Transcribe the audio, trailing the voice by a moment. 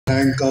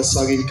Bank کا،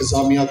 ساری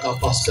انتظامیہ کا،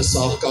 پاسٹر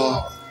صاحب کا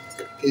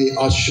کہ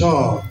آج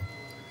شام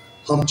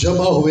ہم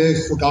جمع ہوئے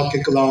خدا کے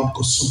کلام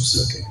کو سن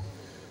سکیں.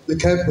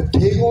 لکھا ہے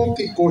بٹھیروں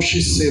کی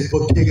کوشش سے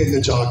بٹھیرے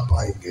نجات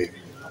پائیں گے.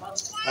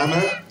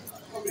 Amen.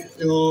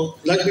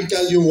 Let me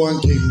tell you one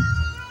thing.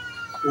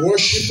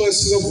 Worshipper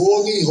صرف وہ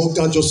نہیں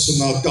ہوتا جو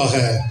سناتا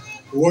ہے،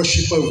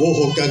 worshipper وہ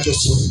ہوتا جو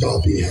سنتا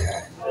بھی ہے.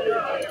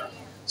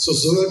 سو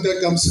ضرورت ہے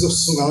کہ ہم صرف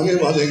سنانے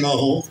والے نہ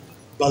ہوں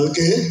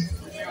بلکہ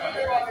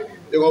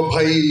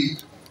بھائی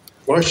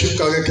ورشپ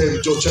کر رہے تھے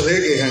جو چلے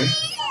گئے ہیں،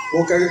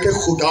 وہ کہہ رہے تھے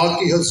خدا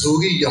کی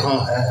حضوری یہاں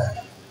ہے.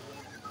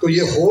 تو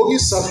یہ ہو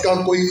نہیں سکتا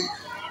کوئی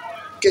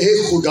کہے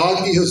خدا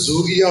کی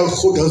حضوری اور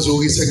خود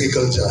حضوری سے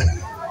نکل جائے.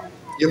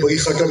 یہ بڑی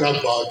خطرناک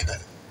بات ہے.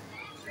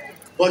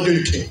 What do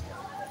you think?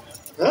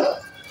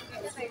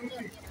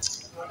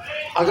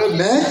 اگر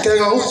میں کہہ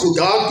رہا ہوں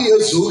خدا کی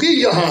حضوری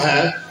یہاں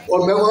ہے اور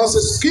میں وہاں سے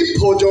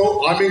اسکپ ہو جاؤں،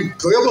 I'm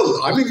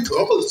in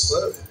trouble,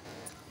 sir.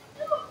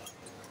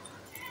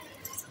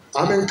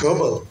 I'm in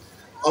trouble.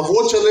 اب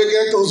وہ چلے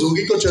گئے تو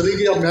حضوری تو چلی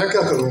گئی، اب میں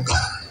کیا کروں گا؟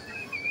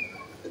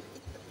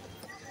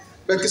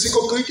 میں کسی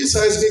کو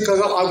کرٹیسائز نہیں کر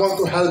رہا. I want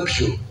to help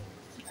you.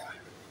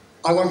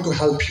 I want to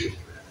help you.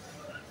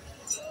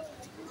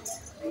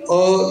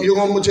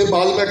 اور مجھے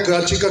معلوم ہے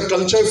کراچی کا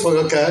کلچر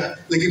فرق ہے،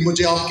 لیکن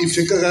مجھے آپ کی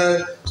فکر ہے.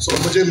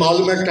 مجھے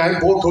معلوم ہے ٹائم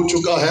بہت ہو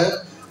چکا ہے.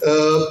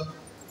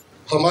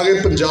 ہمارے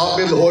پنجاب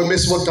میں لاہور میں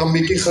اس وقت ہم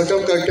میٹنگ ختم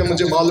کر کے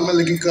مجھے معلوم ہے،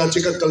 لیکن کراچی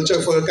کا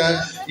کلچر فرق ہے.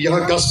 یہاں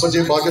 10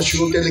 بجے باتیں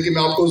شروع ہوتے ہیں، لیکن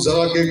میں آپ کو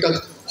ذرا دیر تک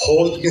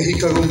ہولڈ نہیں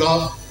کروں گا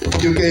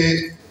کیونکہ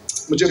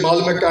مجھے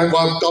معلوم ہے ٹائم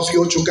کافی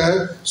ہو چکا ہے.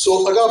 سو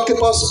اگر آپ کے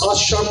پاس آج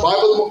شام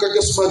بائبل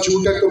مقدس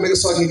موجود ہے تو میرے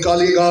ساتھ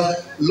نکالیے گا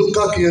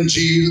لوکا کی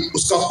انجیل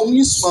اس کا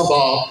 19واں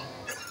باب.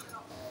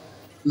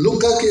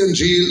 لوکا کی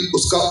انجیل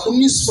اس کا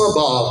 19واں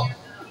باب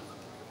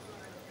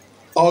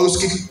اور اس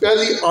کی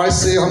پہلی آیت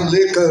سے ہم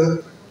لے کر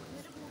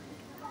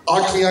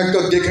 8ویں آیت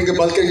تک دیکھیں گے،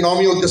 بلکہ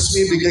 9ویں اور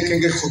 10ویں بھی دیکھیں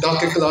گے خدا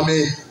کے کلام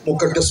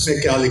مقدس میں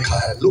کیا لکھا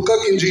ہے. لوکا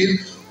کی انجیل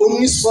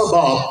 19واں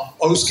باب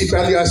اور اس کی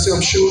پہلی آیت سے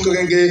ہم شروع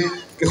کریں گے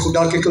کہ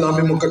خدا کے کلام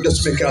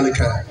مقدس میں کیا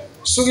لکھا ہے.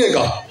 سنیے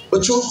گا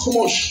بچوں،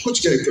 خاموش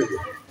کچھ کہہ کے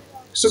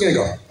سنیے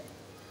گا.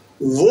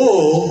 وہ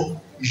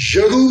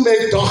یرو میں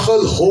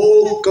داخل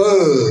ہو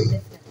کر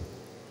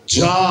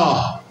جا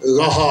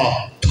رہا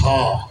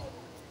تھا.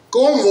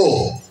 کون وہ؟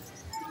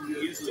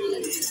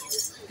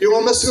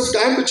 میں صرف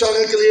ٹائم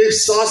بچانے کے لیے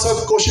ساتھ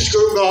ساتھ کوشش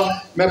کروں گا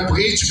میں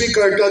پریچ بھی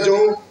کرتا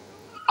جاؤں.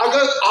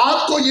 اگر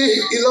آپ کو یہ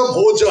علم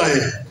ہو جائے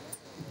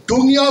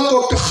دنیا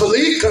کو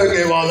تخلیق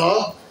کرنے والا،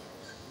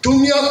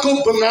 دنیا کو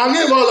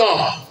بنانے والا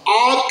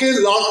آپ کے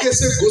علاقے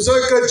سے گزر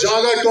کر جا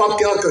رہا ہے تو آپ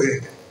کیا کریں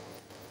گے؟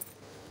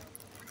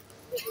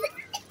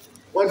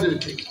 What do you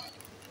think?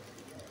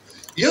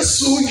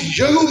 یسو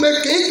یرو میں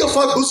کئی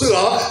دفعہ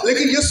گزرا،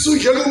 لیکن یسو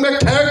یرو میں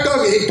ٹھہرتا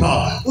نہیں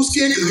تھا. اس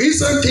کی ایک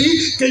ریزن تھی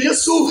کہ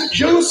یسو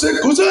یرو سے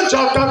گزر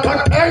جاتا تھا،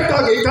 ٹھہرتا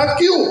نہیں تھا.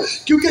 کیوں؟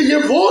 کیونکہ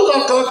یہ وہ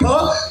علاقہ تھا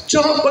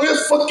جہاں بڑے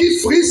فقی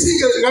فریسی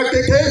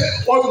رہتے تھے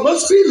اور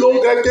مذہبی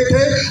لوگ رہتے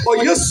تھے،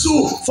 اور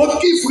یسو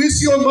فقی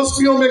فریسی اور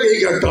مذہبیوں میں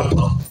نہیں رہتا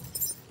تھا،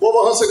 وہ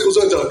وہاں سے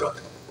گزر جاتا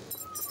تھا.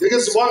 یہ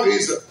is one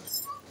reason.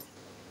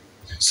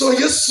 سو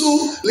یسو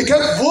لکھا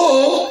وہ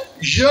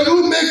یرو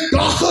میں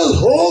داخل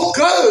ہو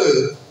کر.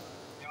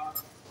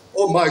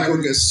 او مائی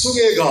گوڈنس،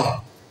 سنیے گا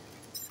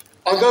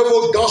اگر وہ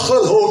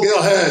داخل ہو گیا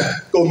ہے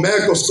تو میں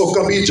اس کو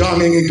کبھی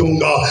جانے نہیں دوں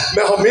گا.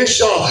 میں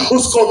ہمیشہ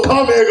اس کو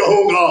تھامے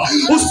رہوں گا،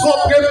 اس کو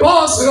اپنے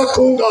پاس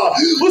رکھوں گا،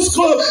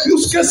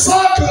 اس کے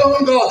ساتھ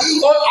رہوں گا.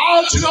 اور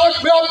آج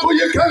رات میں آپ کو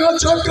یہ کہنا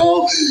چاہتا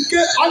ہوں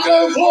کہ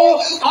اگر وہ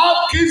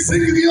آپ کی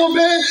زندگیوں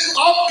میں،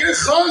 آپ کے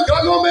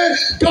خاندانوں میں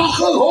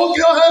داخل ہو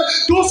گیا ہے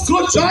تو اس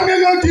کو جانے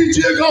نہ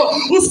دیجیے گا،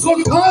 اس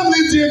کو تھام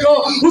لیجیے گا،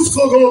 اس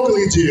کو روک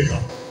لیجیے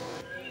گا.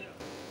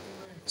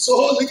 سو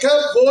لکھا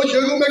وہ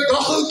یرو میں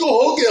داخل تو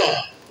ہو گیا،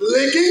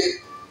 لیکن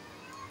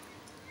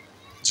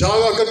جا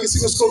کر کسی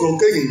نے اس کو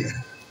روکے نہیں ہے.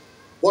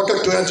 What a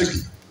tragedy.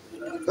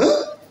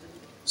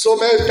 سو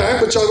میں ٹائم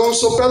بچا رہا ہوں.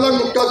 سو پہلا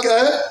نکتہ کیا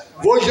ہے؟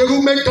 وہ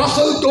یرو میں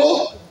داخل تو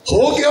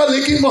ہو گیا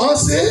لیکن وہاں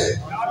سے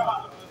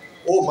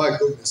او مائی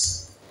گوڈنس،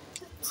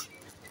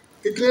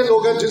 کتنے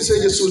لوگ ہیں جن سے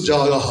یسوع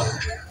جا رہا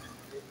ہے؟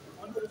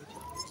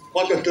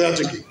 What a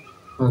tragedy.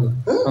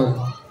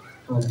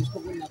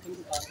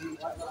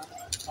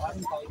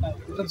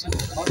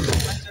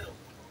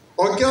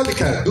 اور کیا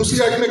لکھا ہے دوسری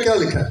آیت میں؟ کیا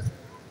لکھا ہے؟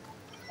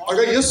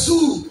 اگر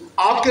یسوع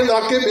آپ کے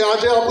علاقے میں آ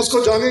جائے آپ اس کو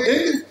جانے دیں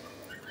گے؟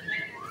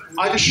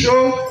 Are you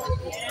sure؟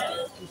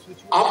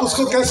 آپ اس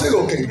کو کیسے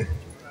روکیں گے؟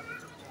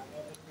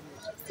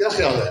 کیا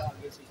خیال ہے؟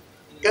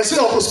 کیسے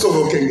آپ اس کو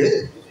روکیں گے؟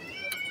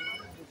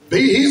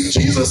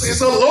 Jesus is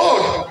the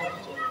Lord.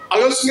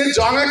 اگر اس نے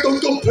جانا ہے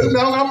تو پھر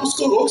میں آپ اس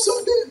کو روک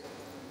سکتے ہیں.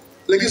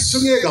 لیکن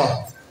سنیے گا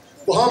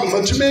وہاں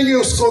مجمع نے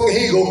اس کو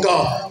نہیں روکا،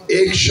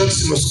 ایک شخص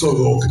نے اس کو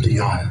روک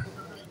دیا ہے.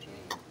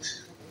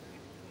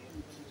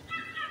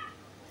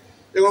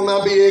 دیکھو میں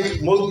ابھی ایک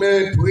ملک میں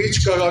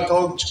پریچ کر رہا تھا،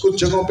 کچھ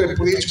جگہوں پہ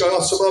پریچ کر رہا.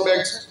 صبح میں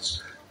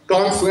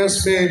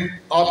کانفرنس میں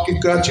آپ کی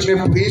کراچی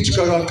میں پریچ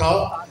کر رہا تھا.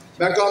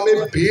 میں کہا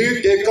ہمیں بھیڑ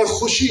دیکھ کر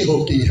خوشی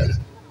ہوتی ہے.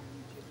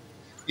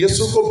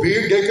 यीशु को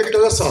भीड़ देख के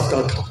तरस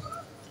आता था।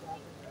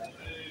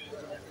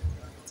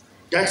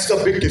 That's the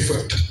big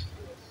difference.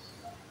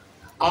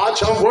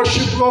 आज हम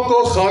वर्शिपरों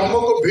को,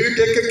 खादमों को भीड़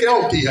देख के क्या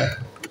होती है,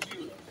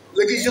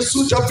 लेकिन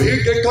यीशु जब भीड़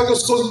देखता तो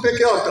उसको उन पे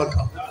क्या आता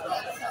था,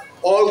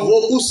 और वो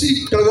उसी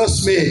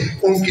तरस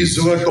में उनकी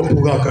जरूरत को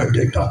पूरा कर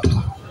देता था।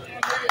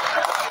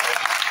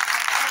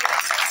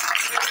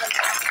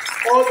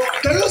 और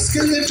तरस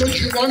के लिए जो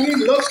यूनानी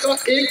लफ्ज का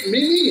एक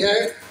मीनिंग है,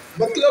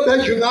 मतलब है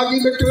यूनानी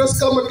में तरस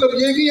का मतलब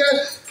ये भी है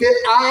कि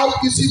आप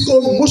किसी को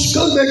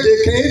मुश्किल में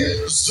देखें,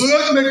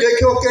 जरूरत में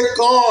देखें कि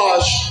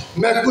काश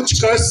मैं कुछ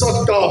कर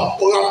सकता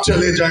और आप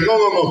चले जाए।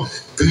 नो।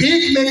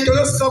 ग्रीक में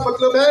तरस का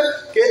मतलब है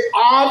कि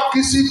आप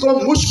किसी को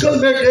मुश्किल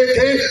में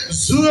देखें,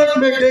 जरूरत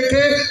में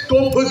देखें तो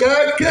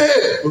बगैर के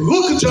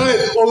रुक जाए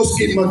और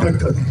उसकी मदद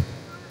करें।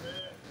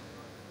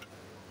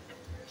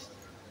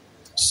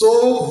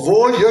 वो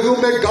यरू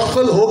में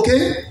दाखिल होके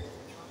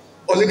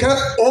और लिखा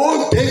और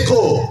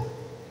देखो,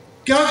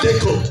 क्या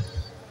देखो,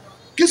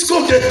 किसको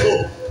देखो,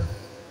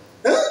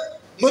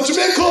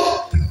 मजमे को,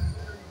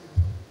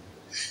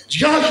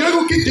 जहां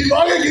यरू की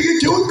दीवारें गिरी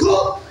थी उनको।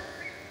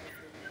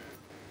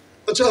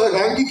 अच्छा,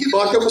 हैरानगी की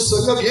बात है,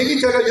 मुसन्नफ ये नहीं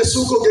कह रहा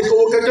यीशु को देखो,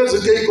 वो कहता है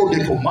ज़कई को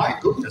देखो। माय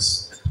गुडनेस,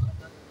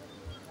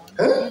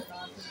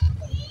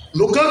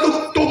 लुका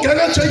तो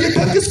कहना चाहिए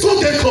था किसको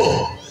देखो,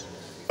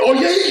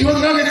 और यही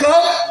यूहन्ना ने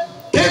कहा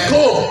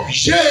देखो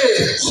ये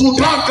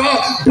खुदा का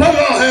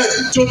बड़ा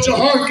है जो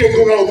जहां के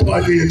गुनाह उठा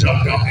लिए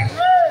जाता है।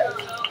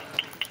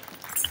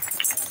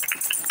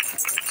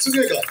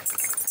 सुनिएगा,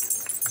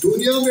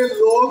 दुनिया में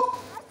लोग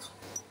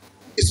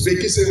इस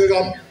बेकी से, अगर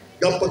आप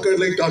गप पकड़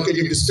लें ताकि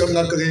ये डिस्टर्ब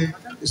ना करें,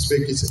 इस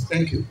बेकी से,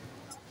 थैंक यू।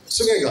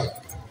 सुनिएगा,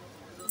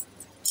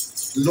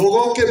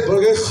 लोगों के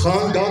बड़े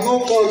खानदानों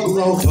का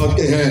गुनाह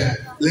उठाते हैं,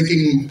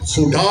 लेकिन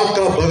खुदा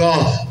का बड़ा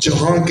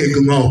जहां के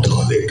गुनाह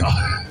उठा लेता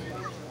है।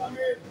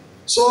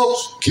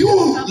 क्यों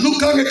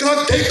लुका ने कहा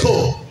देखो,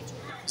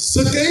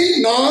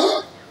 ज़कई नाम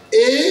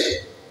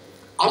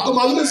आपको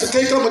मालूम है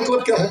ज़कई का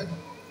मतलब क्या है?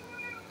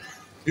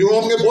 यूं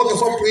हमने बहुत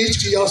दफा प्रीच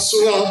किया,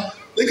 सुना,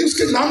 लेकिन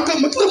उसके नाम का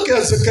मतलब क्या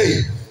है ज़कई?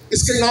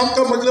 इसके नाम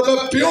का मतलब है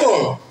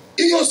प्योर,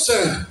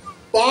 इनोसेंट,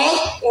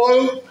 पाक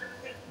और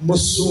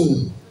मासूम।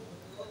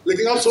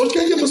 लेकिन आप सोच के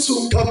ये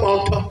मासूम था,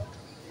 पाक था?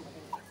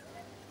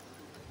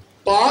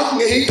 पाक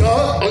नहीं था,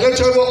 अगर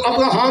चाहे वो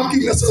अब्राहम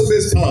की नस्ल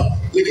में था,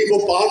 लेकिन वो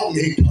पाक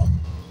नहीं था।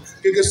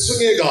 क्योंकि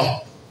सुनिएगा,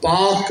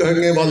 पाक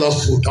करने वाला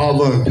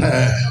खुदावंद है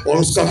और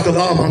उसका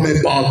कलाम हमें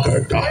पाक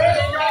करता है।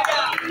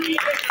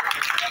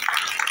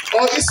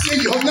 और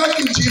इसलिए यूहन्ना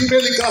की इंजील में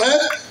लिखा है,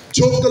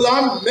 जो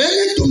कलाम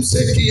मैंने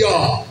तुमसे किया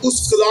उस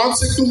कलाम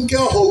से तुम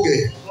क्या होगे।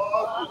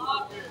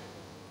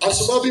 आज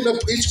सुबह भी मैं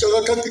प्रीच कर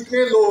रहा था,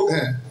 कितने लोग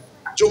हैं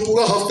जो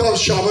पूरा हफ्ता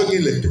शावर नहीं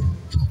लेते?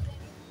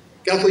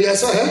 क्या कोई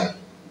ऐसा है?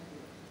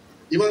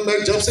 इवन मैं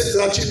जब से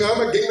कराची में आया,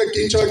 मैं दिन में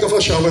 3-4 दफा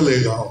शावर ले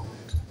रहा हूँ,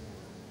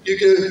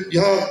 क्योंकि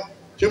यहाँ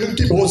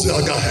ह्यूमिडिटी बहुत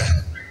ज्यादा है।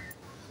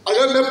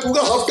 अगर मैं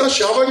पूरा हफ्ता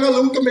शावर ना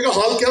लूं तो मेरा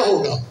हाल क्या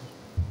होगा?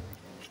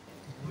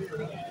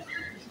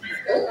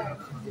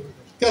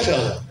 क्या ख्याल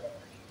है?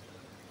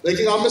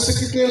 लेकिन आप में से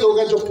कितने लोग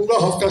हैं जो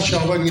पूरा हफ्ता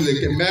शावर नहीं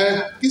लेते? मैं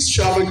किस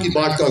शावर की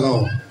बात कर रहा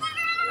हूं?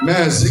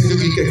 मैं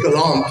जिंदगी के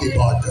कलाम की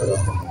बात कर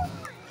रहा हूं।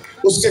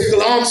 उसके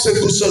कलाम से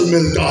गुस्ल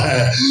मिलता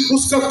है,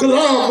 उसका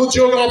कलाम मुझे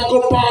और आपको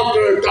पाक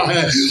करता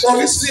है।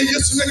 और इसलिए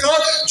यीशु ने कहा,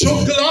 जो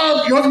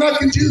कलाम यूहन्ना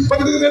की इंजील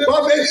 15वें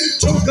बाब में,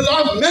 जो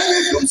कलाम मैंने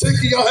तुमसे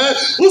किया है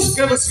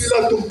उसके वसीला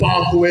तुम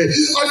पाक हुए।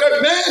 अगर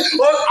मैं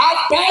और आप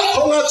पाक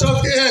होना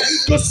चाहते हैं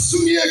तो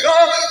सुनिएगा,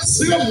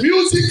 सिर्फ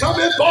म्यूजिक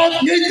हमें पाक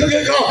नहीं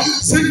करेगा,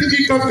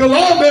 जिंदगी का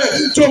कलाम है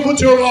जो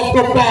मुझे और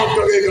आपको पाक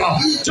करेगा।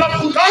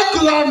 जब खुदा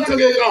कलाम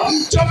करेगा,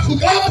 जब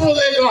खुदा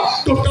बोलेगा,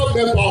 तो तब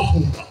मैं पाक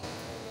हूंगा।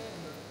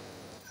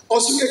 और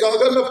सुनिएगा,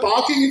 अगर मैं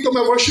पाक ही नहीं तो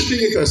मैं वर्शिप ही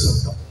नहीं कर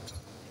सकता।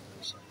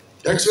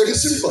 That's very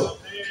simple.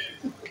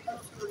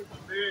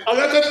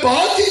 अगर मैं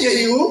पाक ही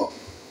नहीं हूं,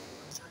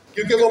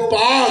 क्योंकि वो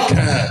पाक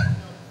है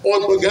और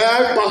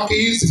बगैर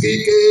पाकीज़गी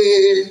के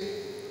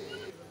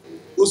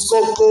उसको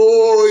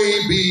कोई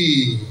भी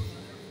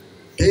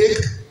देख।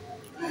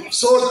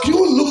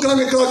 क्यों लुका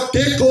ने कहा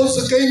देखो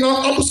ज़कई नाम?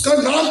 अब उसका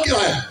नाम क्या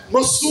है?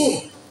 मासूम।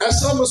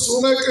 ऐसा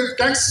मासूम है कि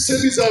टैक्स से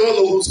भी ज्यादा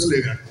लोगों से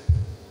ले गए।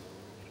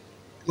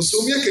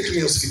 मासूमियत कितनी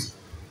है उसकी?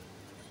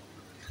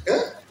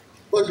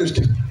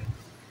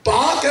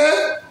 पाक है,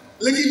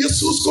 लेकिन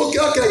यीशु उसको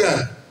क्या कह रहा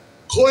है?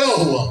 खोया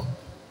हुआ,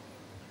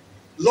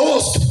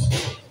 लॉस्ट।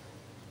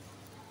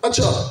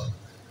 अच्छा,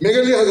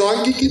 मेरे लिए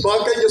हैरानगी की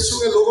बात है, यीशु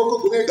ने लोगों को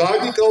गुनहगार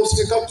नहीं कहा,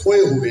 उसने कहा खोए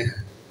हुए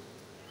हैं।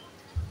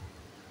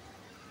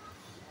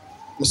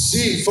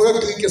 मसीह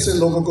फर्क तरीके से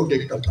लोगों को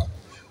देखता था।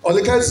 और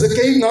लिखा है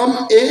ज़कई नाम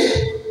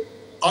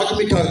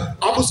आदमी था।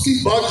 अब उसकी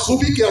बात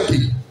खूबी क्या थी?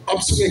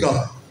 अब सुनेगा,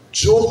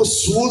 जो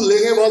वसूल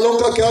लेने वालों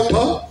का क्या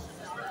था?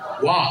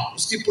 वाह,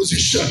 उसकी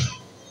पोजीशन,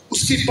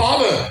 उसकी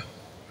पावर।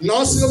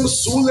 ना सिर्फ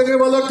वसूल लेने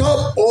वाला था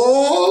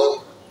और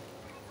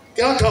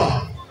क्या था?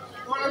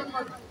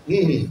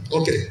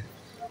 ओके,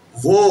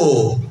 वो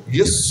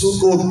यीशु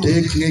को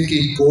देखने की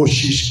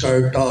कोशिश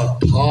करता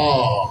था।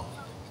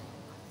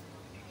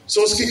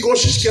 उसकी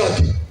कोशिश क्या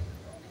थी?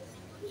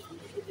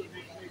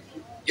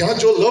 यहाँ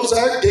जो लफ्ज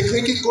है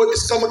देखने की कोई,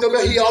 इसका मतलब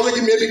है he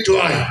already may be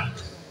try,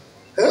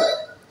 है?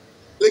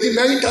 लेकिन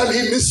many time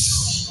he miss,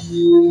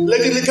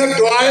 लेकिन लिखा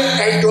try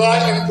and try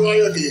and try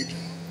again.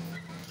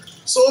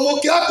 So वो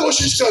क्या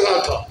कोशिश कर रहा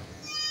था?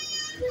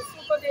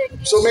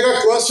 So मेरा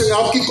क्वेश्चन,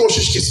 आपकी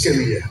कोशिश किसके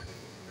लिए है?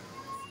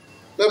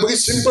 मैं बड़ी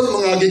सिंपल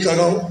मंगा के कर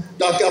रहा हूँ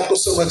ताकि आपको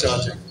समझ आ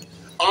जाए।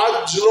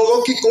 आज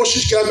लोगों की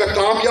कोशिश क्या है, मैं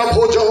कामयाब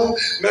हो जाऊं,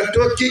 मैं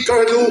तरक्की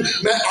कर लूं,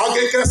 मैं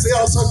आगे कैसे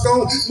आ सकता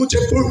हूं, मुझे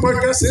पुरपर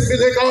कैसे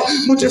मिलेगा,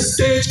 मुझे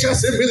स्टेज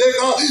कैसे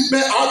मिलेगा,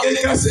 मैं आगे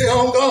कैसे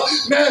आऊंगा,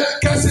 मैं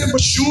कैसे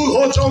मशहूर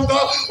हो जाऊंगा।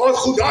 और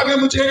खुदा ने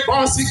मुझे एक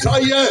बात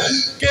सिखाई है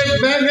कि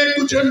मैंने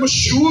तुझे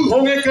मशहूर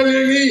होने के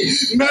लिए नहीं,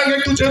 मैंने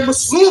तुझे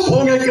मसलूब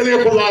होने के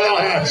लिए बुलाया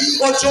है,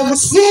 और जो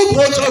मसलूब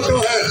हो जाता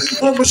है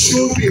वो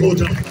मशहूर भी हो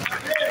जाता है।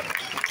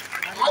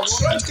 आज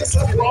चर्च के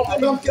साथ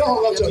प्रॉब्लम हम क्या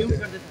होना चाहते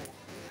हैं?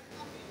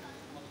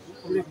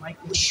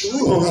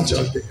 मशहूर होना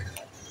चाहते हैं।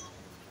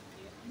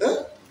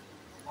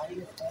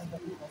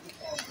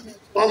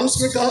 पौलुस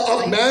ने कहा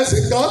अब मैं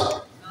जिंदा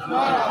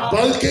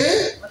बल्कि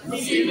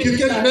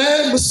क्योंकि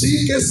मैं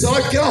मसीह के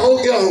साथ क्या हो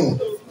गया हूं।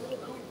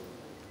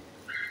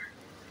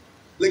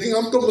 लेकिन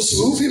हम तो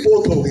मसरूफ ही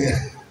बहुत हो गए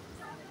हैं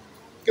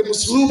कि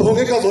मसलूब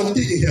होने का वक्त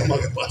ही नहीं है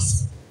हमारे पास।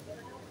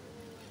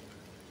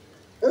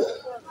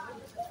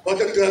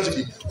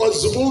 और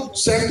ज़बूर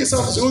सैम के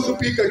साथ जरूर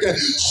रिपीट करके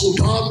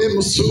खुदा में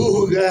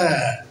मसरूर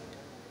है।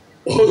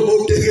 और वो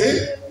कह गए,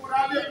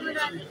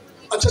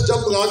 अच्छा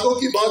जब रागों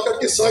की बात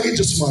करके सारी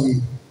जिस्मानी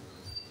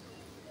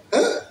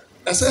है,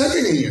 ऐसा है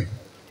कि नहीं है?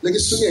 लेकिन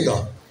सुनिएगा,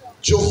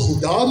 जो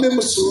खुदा में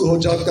मसरूर हो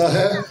जाता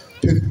है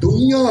फिर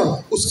दुनिया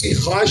उसकी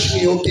ख्वाहिश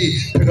नहीं होती,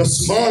 फिर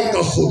आसमान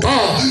का खुदा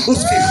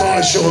उसकी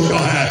ख्वाहिश होता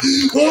है।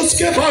 वो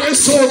उसके बारे में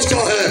सोचता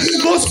है,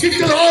 वो उसकी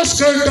तलाश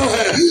करता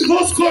है, वो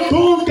उसको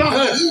ढूंढता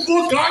है।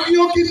 वो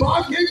गाड़ियों की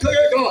बात नहीं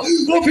करेगा,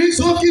 वो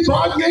वीज़ों की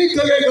बात नहीं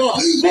करेगा,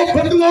 वो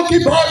बंगलों की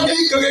बात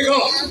नहीं करेगा,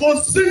 वो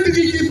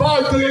जिंदगी की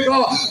बात करेगा,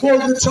 वो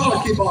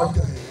निजात की बात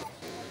करेगा।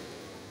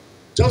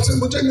 जब से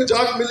मुझे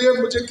निजात मिली है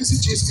मुझे किसी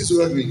चीज की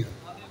जरूरत नहीं है।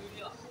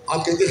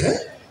 आप कहते हैं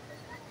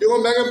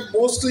क्योंकि मैंने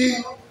मोस्टली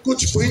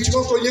कुछ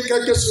प्रीचरों को ये कह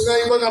के सुना,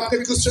 इवन अपने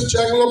क्रिश्चियन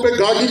चैनलों पे,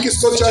 गाड़ी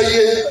किसको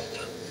चाहिए,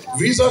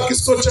 वीजा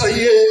किसको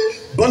चाहिए,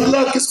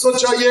 बंगला किसको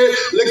चाहिए।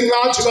 लेकिन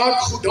आज रात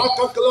खुदा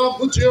का कलाम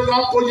मुझे और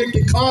आपको ये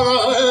दिखा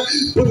रहा है,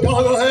 बता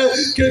रहा है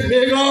कि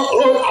मेरा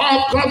और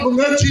आपका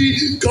मुनज्जी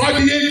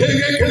गाड़ी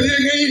देने के लिए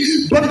नहीं,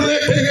 बंगले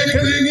देने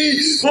के लिए नहीं,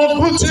 वो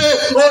मुझे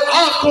और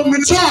आपको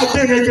निजात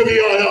देने के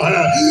लिए आया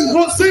है,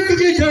 वो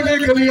जिंदगी देने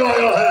के लिए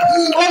आया है,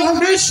 और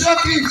हमेशा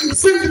की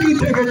जिंदगी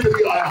देने के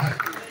लिए आया है।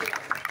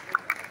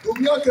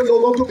 दुनिया के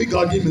लोगों को भी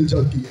गाड़ी मिल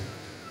जाती है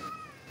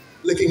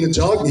लेकिन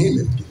निजात नहीं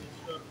मिलती।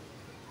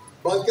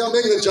 बाकी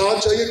हमें निजात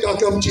चाहिए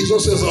ताकि हम चीजों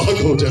से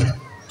आजाद हो जाए।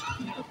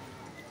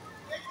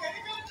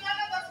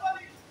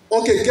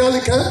 ओके, क्या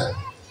लिखा है?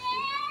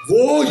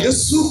 वो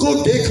यीशु को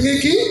देखने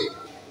की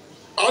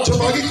आज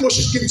हमारी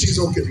कोशिश किन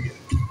चीजों के लिए?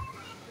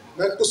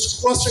 मैं कुछ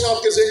क्वेश्चन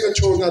आपके ज़हन में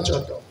छोड़ना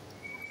चाहता हूँ।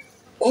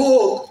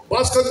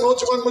 बस का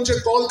नौजवान मुझे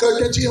कॉल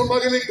करके जी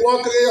हमारे लिए दुआ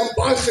करें, हम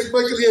बाहर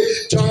खिदमत के लिए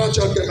जाना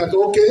चाहते हैं। मैं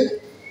तो ओके,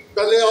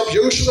 पहले आप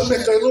यरूशलेम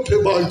में कर लो फिर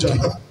बाहर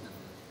जाना।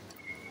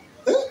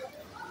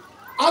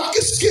 आप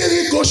किसके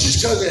लिए कोशिश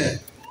कर रहे हैं?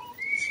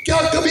 क्या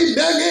कभी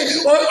मैंने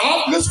और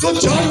आपने इसको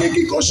जानने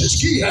की कोशिश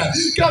की है?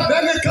 क्या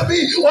मैंने कभी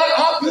और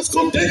आपने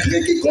इसको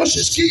देखने की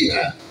कोशिश की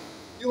है?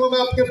 क्यों मैं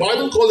अपने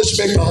बाइबल कॉलेज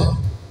में था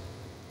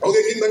और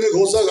एक दिन मैंने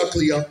रोजा रख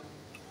लिया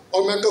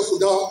और मैं कहा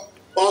खुदा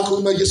पाक हूं,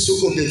 मैं यीशु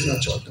को देखना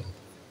चाहता हूँ।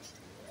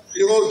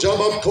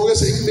 जब आप थोड़े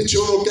से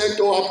इमेच्योर होते हैं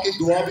तो आपकी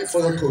दुआ भी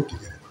फर्क होती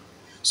है।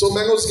 सो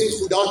मैंने उसके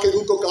खुदा के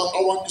रूह को कहा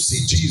I want to C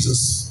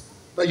Jesus,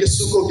 मैं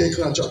यीशु को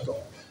देखना चाहता हूँ।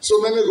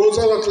 सो मैंने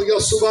रोजा रख लिया,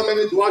 सुबह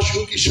मैंने दुआ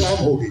शुरू की, शाम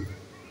हो गई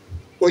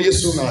तो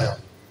यीशु ना आया।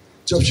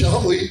 जब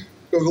शाम हुई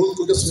तो रूह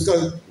कुदस ने कहा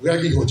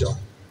रेडी हो जा।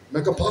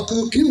 मैं कहा पाक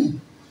क्यों?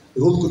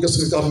 रूह कुदस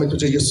ने कहा मैं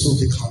तुझे यीशु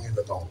दिखाने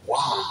लगा हूँ।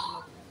 वाह,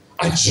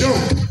 आई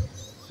जंप।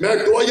 मैं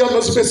दुआ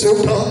मजबे से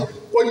उठा,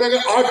 कोई मैंने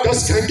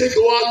 8-10 घंटे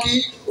दुआ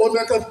की और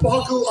मैं कहा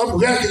पाक आई एम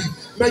रेडी,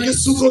 मैं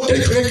यीशु को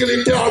देखने के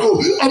लिए तैयार हूँ,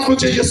 अब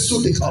मुझे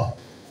यीशु दिखा।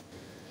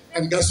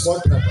 And guess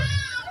what happened?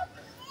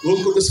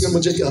 रूह कुदस ने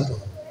मुझे क्या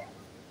कहा?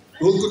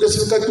 रूह कुदस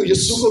ने कहा तू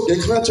यीशु को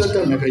देखना चाहता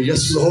है? मैं कहा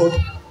यस लॉर्ड।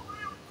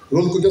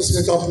 रूह कुदस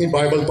ने कहा अपनी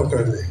बाइबल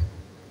पकड़ ले।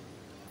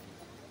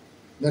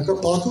 मैं कहा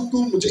पागल, तू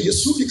मुझे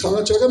यीशु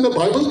दिखाना चाहेगा, मैं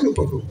बाइबल क्यों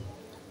पकड़ूं?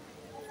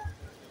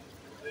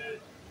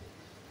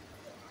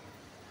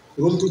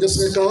 रूह कुदस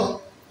ने कहा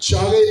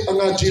चारे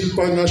अनाजील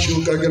पढ़ना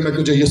शुरू करके मैं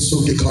तुझे यीशु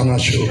दिखाना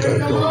शुरू कर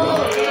दूंगा।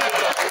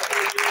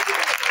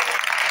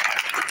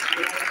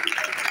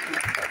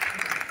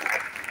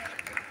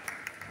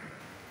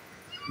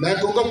 मैं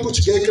कहूँगा कुछ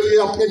देर के लिए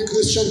अपने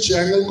क्रिश्चियन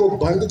चैनल को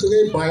बंद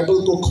करें, बाइबल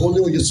को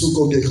खोलें और यीशु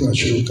को देखना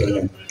शुरू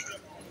करें।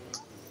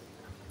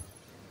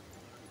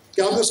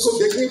 क्या आपने उसको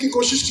देखने की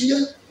कोशिश की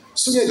है?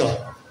 सुनिएगा,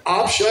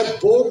 आप शायद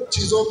बहुत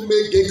चीजों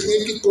में देखने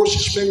की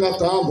कोशिश में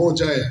नाकाम हो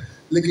जाए,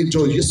 लेकिन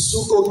जो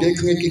यीशु को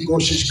देखने की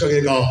कोशिश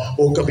करेगा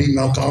वो कभी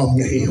नाकाम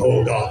नहीं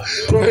होगा।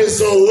 Praise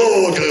the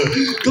Lord,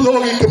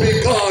 glory to be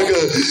God।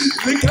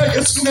 लिखा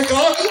यीशु ने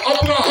कहा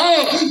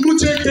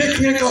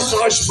देखने का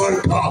ख्वाहिशमंद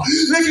था,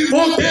 लेकिन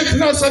वो देख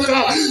ना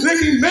सका।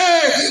 लेकिन मैं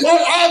और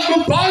आप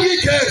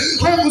मुबारक है,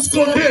 हम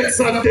उसको देख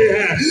सकते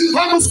हैं,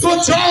 हम उसको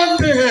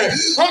जानते हैं,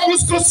 हम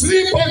उसको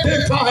स्लीप पर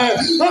देखा है,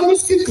 हम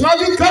उसकी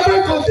खाली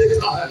कब्र को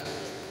देखा है।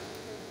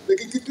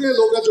 लेकिन कितने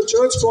लोग हैं जो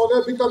चर्च को आ रहे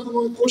हैं, अभी तक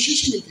उन्होंने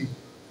कोशिश नहीं की।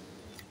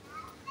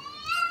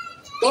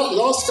 कब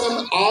लास्ट टाइम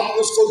आपने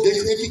उसको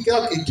देखने की क्या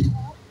की थी?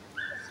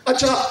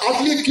 अच्छा,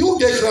 अब ये क्यों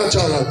देखना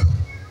चाह रहा था?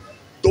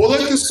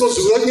 डॉलर की उसको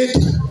जरूरत नहीं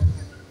थी,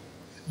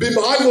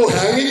 बीमार वो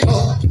है नहीं था,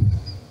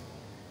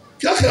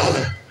 क्या ख्याल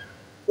है?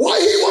 Why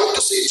he want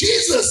to see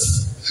Jesus?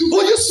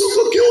 वो यीशु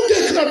को क्यों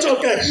देखना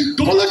चाहता है?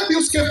 दौलत भी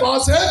उसके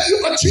पास है,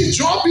 अच्छी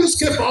जॉब भी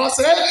उसके पास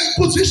है,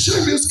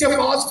 पोजीशन भी उसके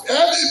पास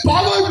है,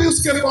 पावर भी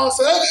उसके पास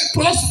है,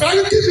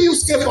 प्रॉस्पेरिटी भी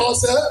उसके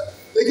पास है,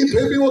 लेकिन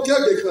फिर भी वो क्या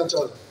देखना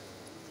चाहता है?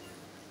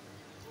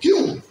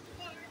 क्यों?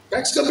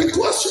 That's the big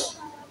question.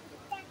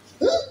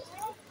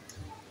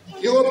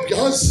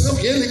 यहाँ सिर्फ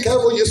ये लिखा है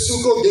वो यीशु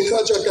को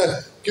देखना चाहता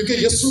है, क्योंकि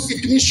यीशु की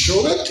इतनी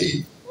शोहरत थी,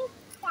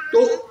 तो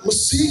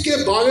मसीह के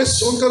बारे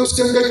सुनकर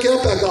उसके अंदर क्या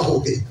पैदा हो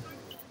गई?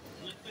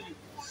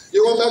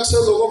 मैं अक्सर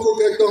लोगों को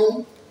कहता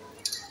हूँ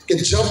कि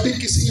जब भी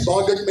किसी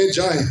इबादत में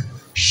जाएं,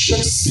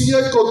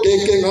 शख्सियत को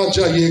देख के ना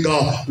जाइएगा,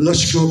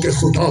 लश्करों के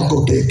खुदा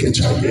को देख के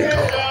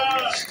जाइएगा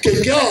कि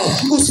क्या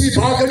उस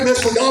इबादत में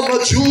खुदा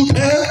मौजूद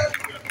है।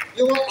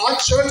 आज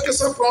चर्च के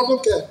साथ प्रॉब्लम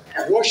क्या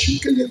है?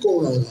 वर्शिप के लिए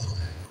कौन आ रहा है?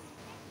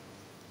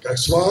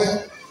 That's why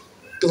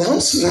कलाम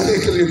सुनाने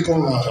के लिए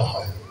कौन आ रहा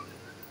है?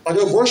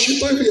 अगर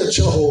वर्शिपर भी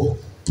अच्छा हो,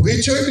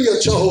 प्रीचर भी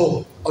अच्छा हो,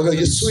 अगर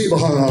यीशु ही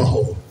वहां ना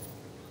हो,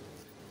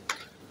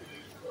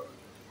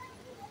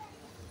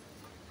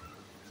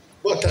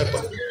 what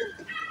happened?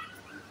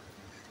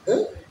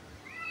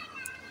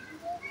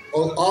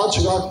 और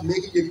आज रात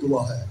मेरी ये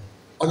दुआ है,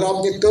 अगर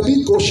आपने कभी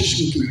कोशिश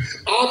नहीं की,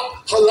 आप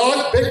हालात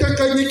बेहतर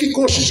करने की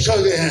कोशिश कर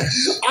रहे हैं,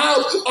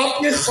 आप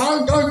अपने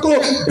खानदान को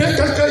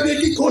बेहतर करने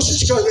की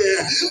कोशिश कर रहे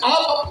हैं,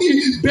 आप अपनी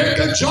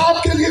बेहतर जॉब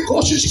के लिए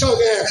कोशिश कर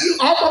रहे हैं,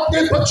 आप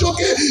अपने बच्चों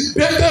के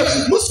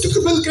बेहतर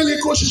मुस्तकबिल के लिए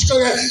कोशिश कर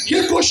रहे हैं,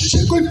 ये कोशिश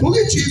कोई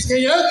बुरी चीज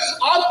नहीं है,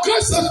 आप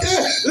कर सकते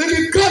हैं।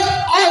 लेकिन कब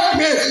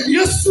आपने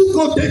यीशु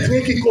को देखने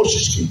की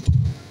कोशिश की?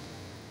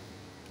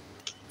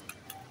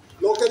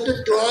 लोग कहते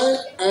try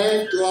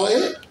and try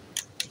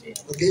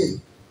again.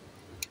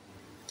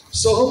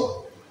 So,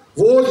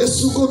 वो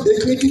यीशु को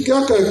देखने की क्या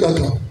करता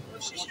था?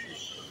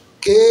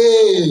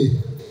 के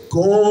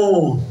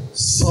कौन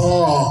सा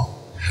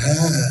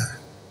है?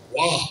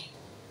 वाह!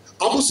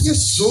 अब उसने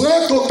सुना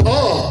तो था,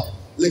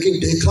 लेकिन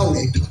देखा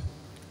नहीं था।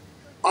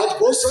 आज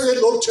बहुत सारे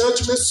लोग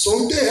चर्च में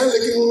सुनते हैं,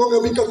 लेकिन उन्होंने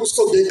अभी तक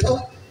उसको देखा।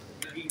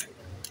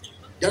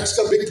 That's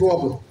the big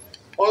problem.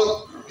 और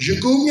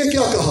याकूब ने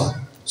क्या कहा?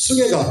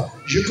 सुनेगा,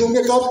 याकूब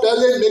ने कहा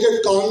पहले मेरे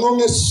कानों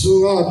ने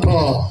सुना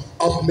था,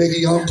 अब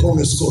मेरी आंखों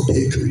ने इसको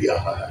देख लिया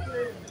है।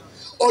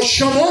 और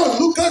शमौन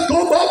लूका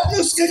 2 बाप ने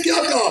उसके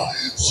क्या कहा?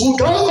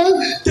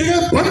 खुदावन तेरे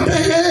बंदे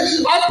ने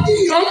अपनी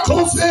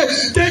आंखों से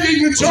तेरी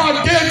निजात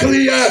देख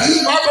ली है,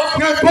 अब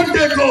अपने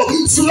बंदे को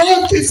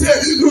सलामती से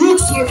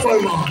रुखसत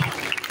फरमा।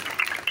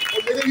 और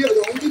मेरे लिए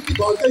हैरानी की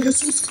बात है,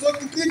 यीशु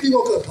कितने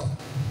दिनों का था?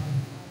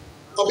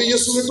 अभी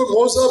यीशु ने कोई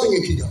मौजज़ा भी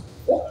नहीं किया,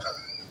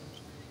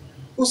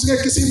 उसने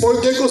किसी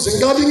मुर्दे को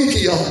जिंदा भी नहीं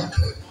किया,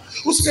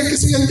 उसने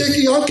किसी अंधे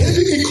की आंखें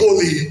भी नहीं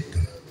खोली,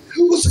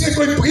 उसने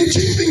कोई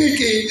प्रीचिंग भी नहीं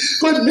की,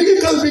 कोई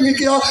मिरेकल भी नहीं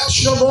किया।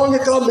 शमौन ने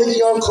कहा मेरी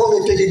आंखों ने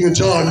तेरी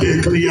निजात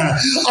देख लिया,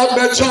 अब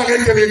मैं जाने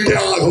के लिए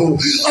तैयार हूँ,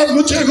 अब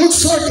मुझे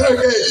रुखसत कर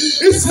दे।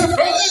 इससे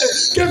पहले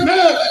कि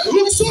मैं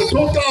रुखसत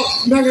होता,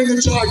 मैंने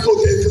निजात को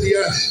देख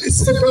लिया।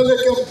 इससे पहले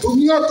कि हम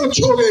दुनिया को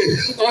छोड़े,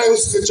 आए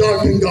उस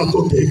निजात दहिंदा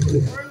को देख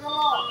ले।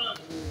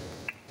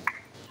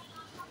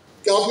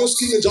 क्या आपने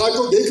उसकी निजात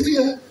को देख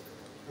लिया?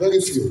 Very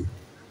few,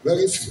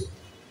 very few.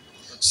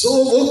 So,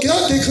 वो क्या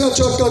देखना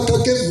चाहता था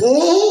कि वो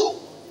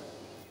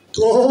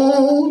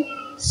कौन?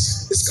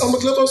 इसका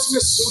मतलब उसने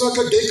सुना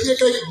का, देखने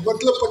का एक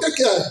मतलब पता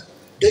क्या है?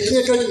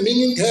 देखने का एक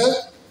मीनिंग है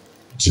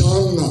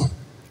जानना।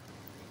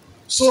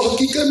 So,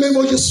 हकीकत में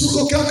वो यीशु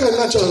को क्या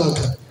करना चाह रहा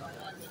था?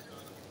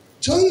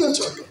 जानना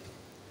चाहता था।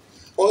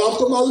 और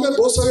आपको मालूम है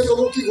बहुत सारे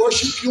लोगों की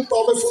वर्शिप क्यों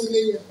पावरफुल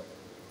नहीं है?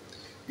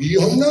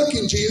 यूहन्ना की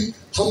इंजील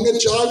हमने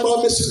 4 बार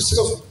में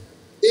सिर्फ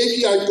एक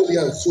ही आयत को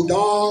लिया,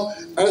 खुदा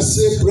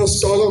ऐसे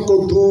प्रस्तावों को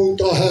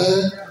ढूंढता है।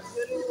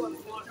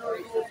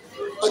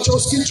 अच्छा,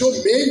 उसकी जो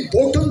मेन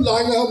बॉटम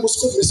लाइन है हम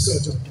उसको मिस कर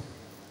जाते हैं।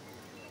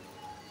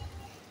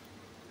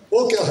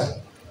 वो क्या है?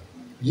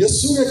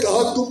 यीशु ने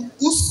कहा तुम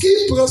उसकी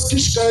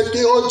प्रस्तिश करते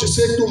हो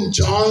जिसे तुम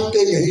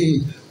जानते नहीं,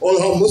 और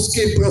हम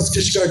उसकी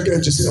प्रस्तिश करते हैं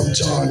जिसे हम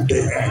जानते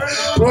हैं।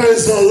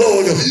 Praise the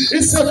Lord।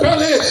 इससे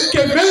पहले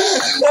कि मैं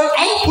और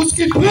आप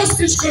उसकी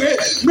प्रस्तिश करें,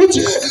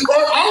 मुझे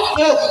और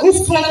आपको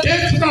उसको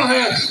देखना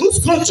है,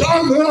 उसको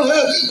जानना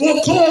है। वो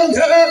कौन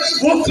है,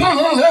 वो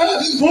कहाँ है,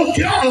 वो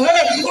क्या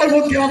है, और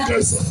वो क्या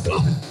कर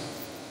सकता है।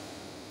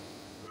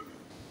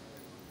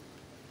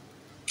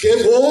 कि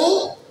वो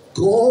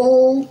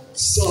कौन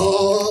सा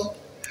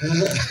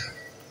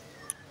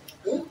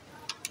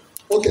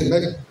ओके, मैं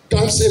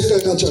टाइम सेव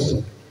करना चाहता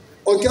हूं।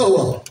 और क्या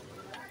हुआ?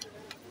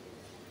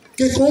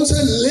 کہ کون سے,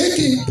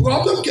 لیکن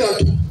پرابلم کیا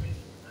تھی؟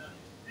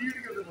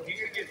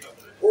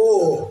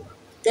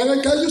 Can I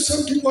tell you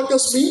something what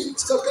does mean?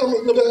 اس کا کیا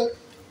مطلب ہے؟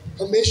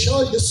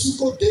 ہمیشہ یسوع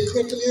کو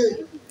دیکھنے کے لیے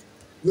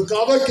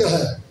رکاوٹ کیا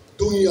ہے؟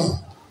 دنیا.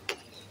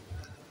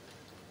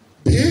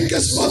 بھیڑ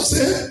کس وقت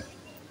سے ہے؟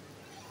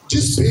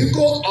 جس بھیڑ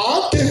کو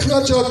آپ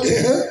دیکھنا چاہتے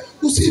ہیں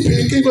اسی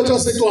بھیڑ کی وجہ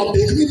سے تو آپ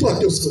دیکھ نہیں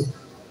پاتے اس کو.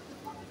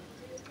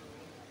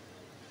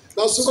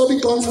 میں صبح بھی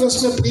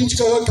کانفرنس میں پریچ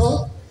کر رہا تھا,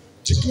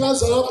 جتنا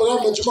ذرا بڑا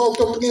مجمع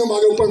ہوتا اتنی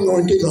ہمارے اوپر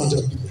انوائنٹنگ آ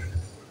جاتی ہے.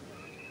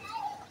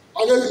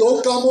 اگر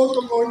لوگ کام ہو تو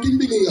انوائنٹنگ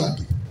بھی نہیں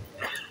آتی.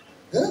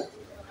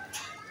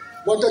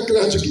 What a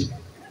tragedy.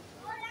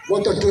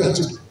 What a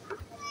tragedy.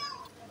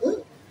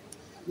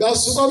 میں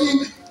صبح بھی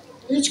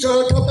پریچ کر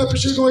رہا تھا. میں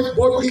پچھلے دنوں ایک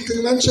بہت بڑی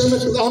کنونشن میں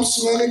کلام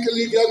سنانے کے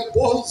لیے گیا.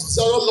 بہت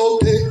زیادہ لوگ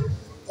تھے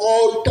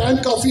اور ٹائم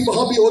کافی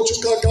وہاں بھی ہو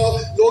چکا تھا.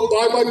 لوگ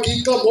بار بار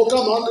گیت کا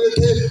موقع مانگ رہے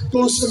تھے.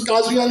 تو اس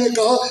قاضیہ نے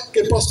کہا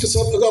کہ پاسٹر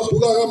صاحب اگر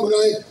برا نہ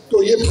منائے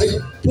تو یہ بھائی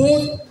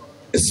بہت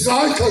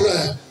اصرار کر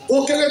رہا ہے.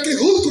 وہ کہہ رہا کہ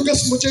روح القدس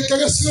مجھے کہہ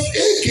رہا صرف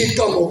ایک گیت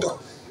کا موقع.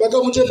 میں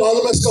کہا مجھے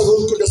معلوم ہے اس کا روح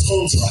القدس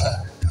کون سا ہے.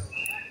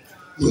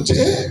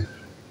 مجھے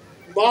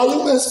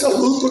معلوم ہے اس کا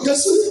روح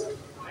القدس.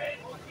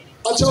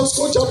 اچھا اس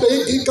کو جب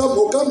ایک گیت کا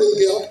موقع مل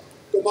گیا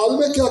تو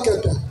معلوم ہے کیا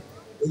کہتا ہے؟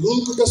 روح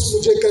القدس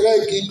مجھے کہہ رہا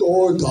ہے گیت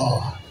اور گا.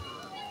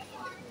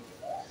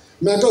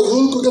 میں کہا روح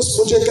القدس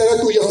مجھے کہہ رہا ہے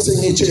تو یہاں سے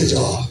نیچے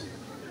جا,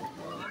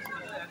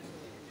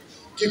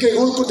 کیونکہ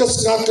روح القدس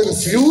نہ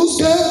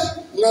کنفیوزڈ ہے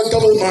نہ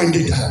ڈبل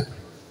مائنڈڈ ہے.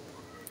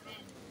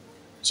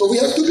 So we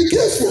have to be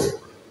careful.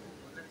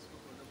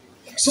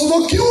 So وہ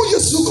کیوں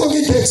یسوع کو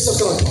نہیں دیکھ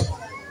سکا تھا؟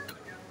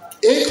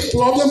 ایک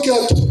پرابلم کیا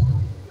تھی؟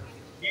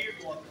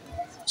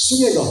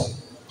 سنیے گا,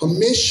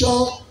 ہمیشہ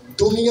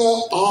دنیا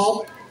آپ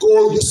کو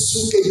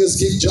یسوع کے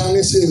نزدیک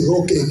جانے سے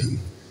روکے گی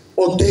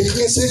اور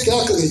دیکھنے سے کیا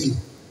کرے گی؟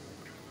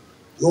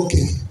 روکے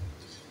گی.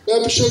 میں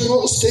پچھلے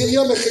دنوں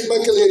آسٹریلیا میں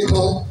خدمت کے لیے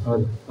تھا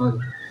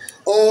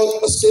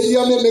اور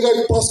آسٹریلیا میں میرا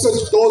ایک پاسٹر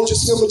دوست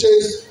جس نے مجھے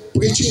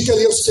پریچنگ کے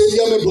لیے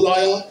آسٹریلیا میں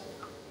بلایا,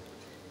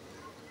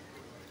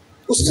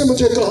 اس نے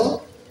مجھے کہا,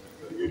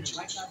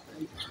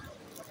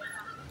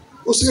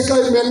 اس نے کہا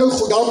ایمینول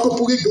خدا کو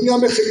پوری دنیا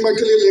میں خدمت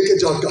کے لیے لے کے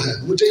جاتا ہے.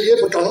 مجھے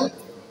یہ بتا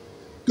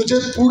تجھے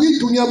پوری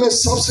دنیا میں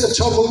سب سے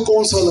اچھا ملک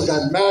کون سا لگا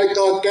ہے؟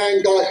 امریکہ,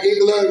 کینیڈا,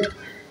 انگلینڈ,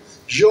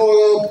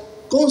 یورپ,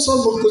 کون سا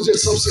ملک تجھے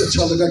سب سے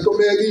اچھا لگا؟ تو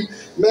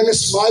میں نے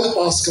اسمائل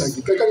پاس کر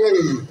دی. کہا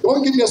نہیں,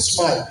 don't give me a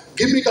smile,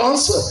 give me the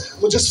answer.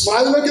 مجھے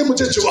اسمائل نہ کہ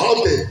مجھے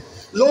جواب دے.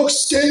 لوگ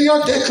آسٹریلیا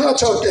دیکھنا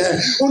چاہتے ہیں,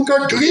 ان کا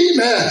ڈریم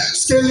ہے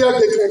آسٹریلیا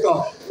دیکھنے کا.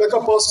 میں کہا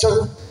پاسٹر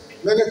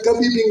میں نے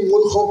کبھی بھی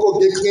ملکوں کو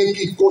دیکھنے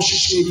کی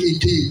کوشش نہیں کی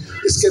تھی,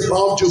 اس کے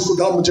باوجود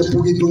خدا مجھے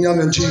پوری دنیا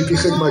میں جن کی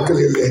خدمت کے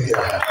لیے لے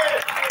گیا ہے.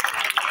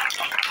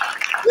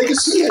 لیکن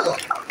سنیے گا,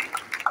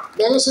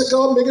 میں نے اسے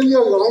کہا میرے لیے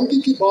حیرانگی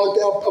کی بات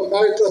ہے آپ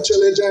امریکہ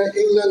چلے جائیں,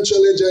 انگلینڈ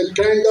چلے جائیں,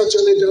 کینیڈا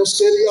چلے جائیں,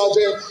 آسٹریلیا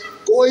جائیں,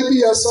 کوئی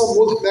بھی ایسا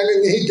ملک میں نے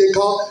نہیں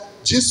دیکھا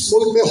جس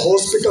ملک میں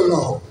ہاسپٹل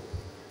نہ ہو.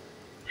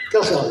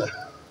 کیا خیال ہے؟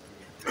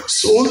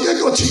 سہولتیں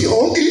تو اچھی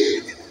ہوں گی.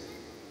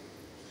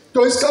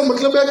 تو اس کا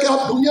مطلب ہے کہ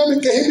آپ دنیا میں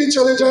کہیں بھی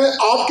چلے جائیں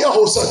آپ کیا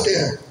ہو سکتے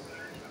ہیں؟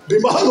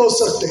 بیمار ہو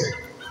سکتے ہیں.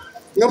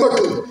 نمبر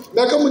 2,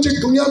 میں کہا مجھے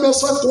دنیا میں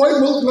ایسا کوئی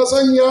ملک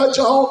نظر نہیں آیا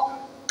جہاں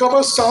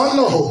قبرستان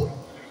نہ ہو.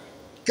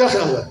 کیا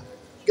خیال ہے؟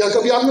 کیا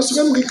کبھی آپ نے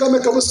سنا امریکہ میں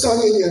قبرستان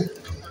نہیں ہے؟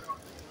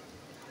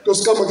 تو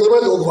اس کا مطلب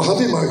ہے لوگ وہاں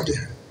بھی مارتے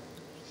ہیں.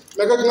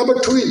 میں کہا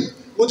نمبر 3,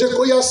 مجھے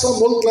کوئی ایسا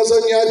ملک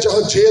نظر نہیں آیا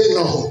جہاں جیل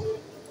نہ ہو.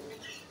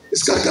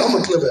 اس کا کیا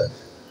مطلب ہے؟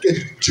 کہ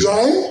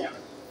جرائم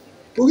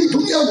پوری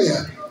دنیا میں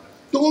ہے.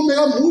 تو وہ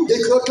میرا منہ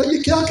دیکھ رہا تھا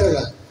یہ کیا کہہ رہا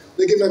ہے.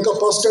 لیکن میں کہا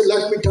pastor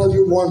let me tell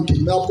you one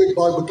thing, میں آپ کو ایک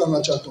بات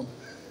بتانا چاہتا ہوں.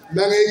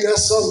 میں نے ایک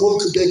ایسا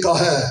ملک دیکھا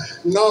ہے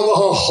نہ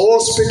وہاں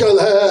ہاسپٹل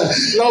ہے,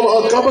 نہ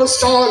وہاں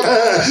قبرستان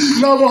ہے,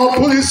 نہ وہاں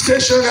پولیس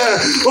اسٹیشن ہے,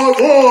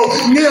 اور وہ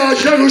نیا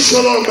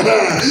یروشلم ہے.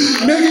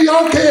 میری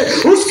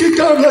آنکھیں اس کی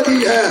طرف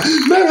لگی ہے,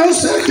 میں نے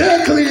اسے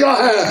دیکھ لیا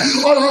ہے,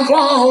 اور ہم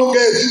وہاں ہوں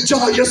گے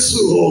جہاں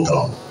یسوع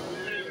ہوگا.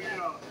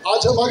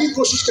 آج ہماری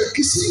کوشش ہے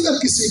کسی نہ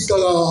کسی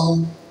طرح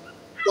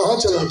کہاں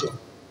چلا جاؤ,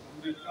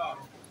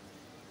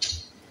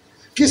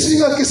 کسی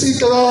نہ کسی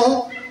طرح.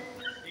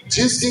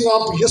 جس دن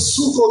آپ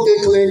یسوع کو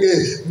دیکھ لیں گے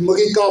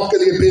امریکہ آپ کے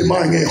لیے بے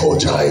معنی ہو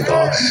جائے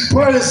گا.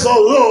 Praise the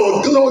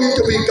Lord, glory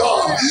to be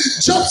God.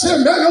 جب سے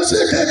میں نے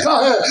اسے دیکھا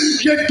ہے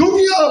یہ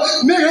دنیا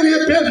میرے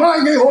لیے بے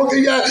معنی ہو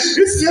گئی ہے.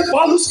 اس لیے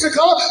پالوس نے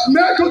کہا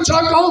میں تو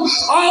چاہتا ہوں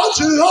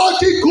آج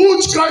رات ہی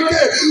کوچ کر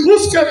کے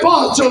اس کے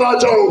پاس چلا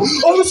جاؤں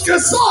اور اس کے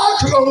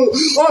ساتھ رہوں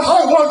اور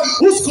ہر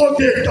وقت اس کو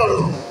دیکھتا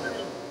رہوں.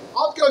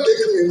 آپ کیا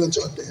دیکھ لینا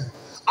چاہتے ہیں؟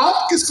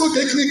 آپ کس کو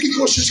دیکھنے کی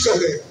کوشش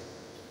کر رہے ہیں؟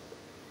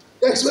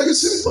 That's very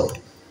simple.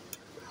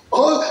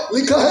 اور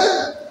لکھا ہے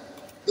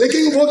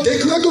لیکن وہ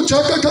دیکھنا تو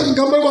چاہتا تھا.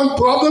 نمبر 1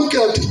 پرابلم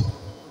کیا تھی؟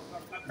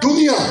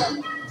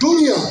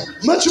 دنیا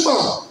مجمع.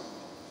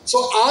 سو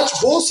آج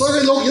بہت سارے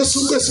لوگ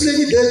یسوع کو اس لیے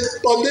نہیں دیکھ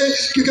پاتے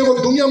کیونکہ وہ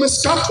دنیا میں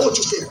سٹک ہو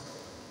چکے ہیں,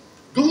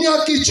 دنیا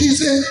کی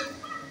چیزیں.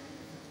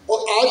 اور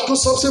آج کو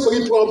سب سے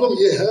بڑی پرابلم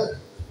یہ ہے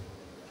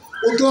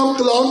اتنا ہم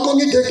کلام کو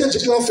نہیں دیکھتے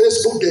جتنا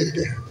فیس بک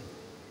دیکھتے ہیں.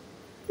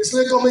 اس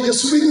لیے کہ ہمیں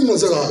یسوع بھی نہیں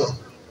نظر آ رہا.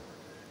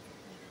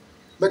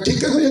 میں ٹھیک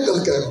کہہ رہا ہوں یہ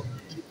غلط کہہ رہا ہوں؟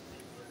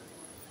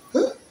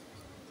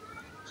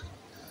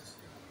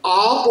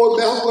 آپ اور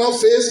میں اپنا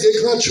فیس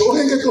دیکھنا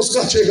چھوڑیں گے تو اس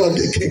کا چہرہ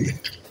دیکھیں گے.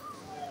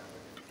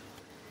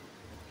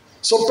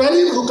 سو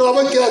پہلی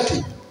رکاوٹ کیا تھی؟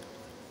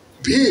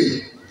 بھیڑ،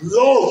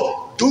 لوگ،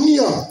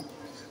 دنیا.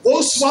 وہ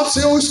اس وقت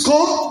سے اس کو،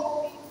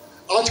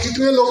 آج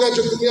کتنے لوگ ہیں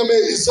جو دنیا میں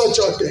عزت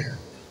چاہتے ہیں؟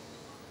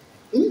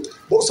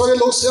 بہت سارے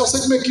لوگ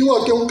سیاست میں کیوں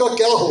آتے ہیں؟ ان کا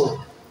کیا ہو؟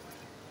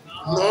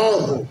 نام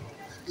ہو،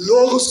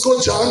 لوگ اس کو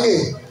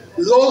جانیں،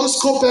 لوگ اس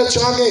کو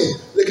پہچانیں.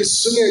 لیکن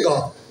سنیے گا،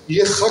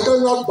 یہ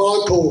خطرناک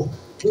بات ہو،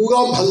 پورا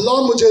محلہ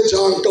مجھے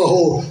جانتا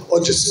ہو،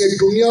 اور جس نے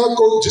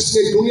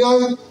دنیا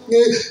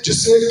نے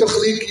جس نے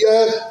تخلیق کیا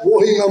ہے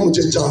وہی نہ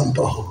مجھے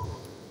جانتا ہو.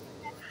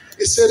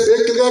 اس سے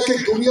بہتر ہے کہ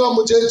دنیا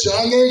مجھے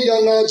جانے یا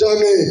نہ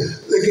جانے،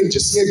 لیکن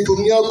جس نے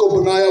دنیا کو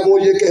بنایا وہ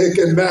یہ کہے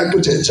کہ میں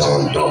تجھے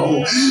جانتا ہوں.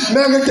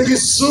 میں نے تیری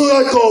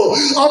صورت کو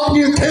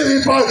اپنی تھیلی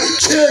پر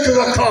چھید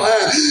رکھا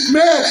ہے.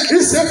 میں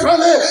اس سے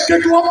پہلے کہ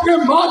تو اپنے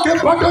ماں کے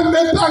بطن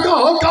میں پیدا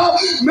ہوتا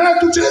میں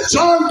تجھے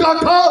جانتا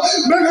تھا.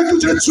 میں نے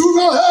تجھے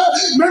چنا ہے،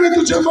 میں نے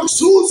تجھے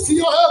مخصوص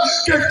کیا ہے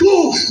کہ تو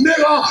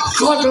میرا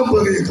خادم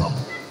بنے گا.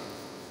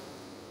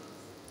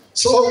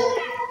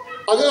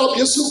 اگر آپ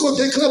یسوع کو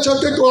دیکھنا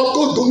چاہتے تو آپ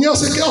کو دنیا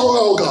سے کیا ہونا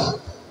ہوگا؟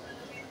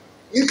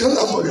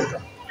 نکلنا پڑے گا.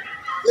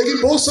 لیکن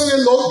بہت سارے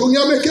لوگ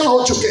دنیا میں کیا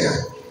ہو چکے ہیں؟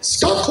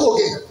 سٹک ہو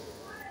گئے.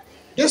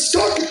 یہ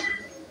سٹک،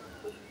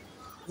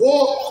 وہ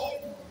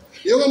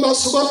میں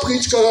صبح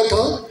پریچ کر رہا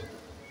تھا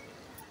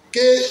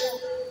کہ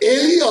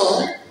ایلیا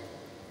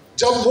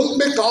جب ملک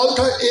میں کال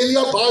تھا،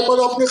 ایلیا بار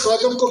بار اپنے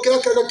خادم کو کیا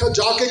کہہ رہا تھا؟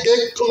 جا کے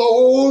دیکھ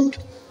کلاؤڈ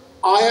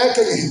آیا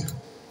کہ نہیں.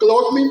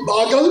 کلاؤڈ میں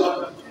بادل.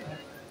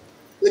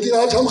 لیکن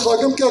آج ہم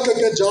خادم کیا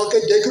کہتے ہیں؟ جا کے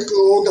دیکھ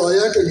کلاؤڈ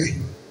آیا کہ نہیں.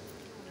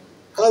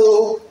 ہیلو،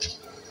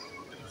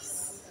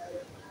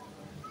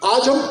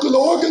 آج ہم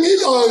کلاؤڈ نہیں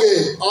لا رہے،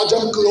 آج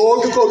ہم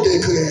کلاؤڈ کو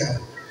دیکھ رہے ہیں.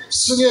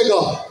 سنیے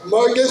گا،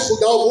 مرد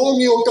خدا وہ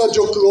نہیں ہوتا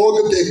جو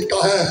کلاؤڈ دیکھتا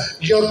ہے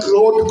یا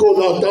کلاؤڈ کو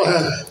لاتا ہے.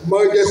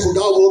 مرد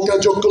خدا وہ ہوتا ہے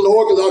جو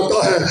کلاؤڈ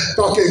لاتا ہے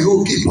تاکہ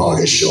روح کی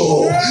بارش ہو،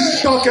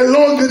 تاکہ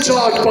لوگ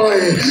جاگ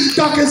پائیں،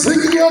 تاکہ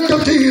زندگیاں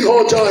تبدیل ہو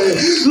جائیں،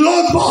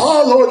 لوگ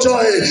بحال ہو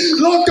جائیں،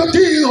 لوگ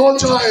تبدیل ہو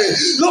جائیں،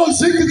 لوگ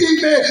زندگی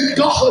میں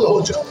داخل ہو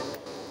جائیں.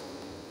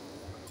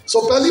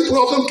 پہلی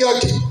پرابلم کیا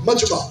تھی؟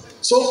 مجمع.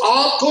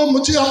 آپ کو،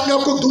 مجھے اپنے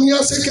آپ کو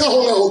دنیا سے کیا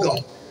ہونا ہوگا؟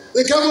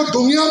 لیکن وہ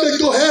دنیا میں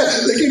تو ہے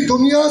لیکن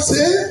دنیا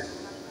سے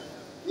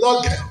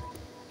الگ ہے.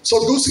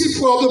 دوسری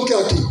پرابلم کیا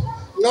تھی؟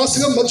 نہ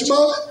صرف مجمع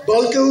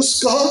بلکہ اس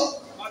کا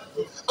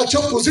اچھا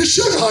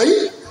پوزیشن ہائی.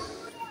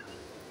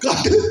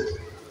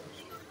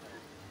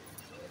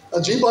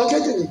 عجیب بات ہے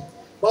کہ نہیں؟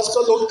 بعض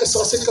کا لوگ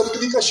احساس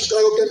کمتری کا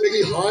شکار ہوتے ہیں،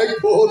 میری ہائٹ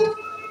بہت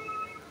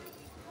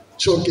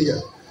چھوٹی ہے.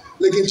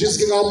 لیکن جس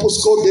دن آپ اس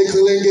کو دیکھ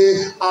لیں گے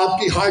آپ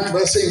کی ہائٹ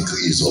ویسے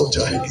انکریز ہو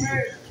جائے گی.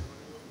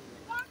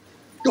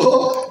 تو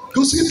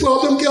دوسری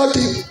پرابلم کیا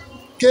تھی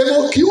کہ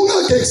وہ کیوں نہ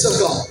دیکھ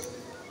سکا؟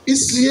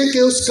 اس لیے کہ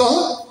اس کا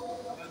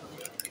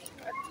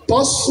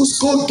بس اس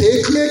کو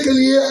دیکھنے کے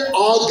لیے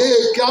آگے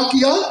کیا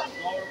کیا؟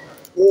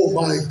 Oh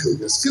my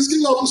goodness. کس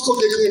دن آپ اس کو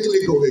دیکھنے کے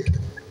لیے گو گئے تھے؟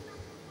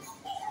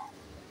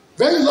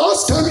 When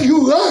last time you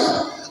ran?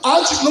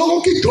 آج لوگوں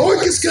کی دوڑ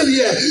کس کے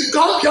لیے ہے؟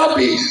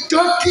 کامیابی،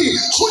 ترقی،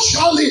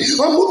 خوشحالی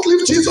اور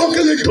مختلف چیزوں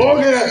کے لیے دوڑ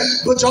رہے ہیں،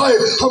 بجائے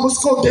ہم اس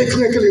کو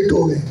دیکھنے کے لیے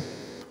دوڑ رہے ہیں.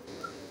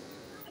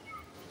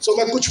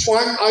 میں کچھ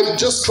پوائنٹ I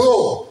just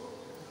throw.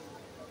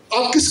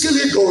 آپ کس کے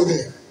لیے دوڑ رہے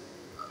ہیں؟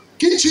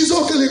 کن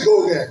چیزوں کے لیے دوڑ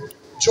رہے ہیں؟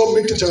 جو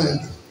مٹ جائیں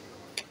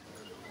گی،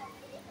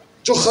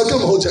 جو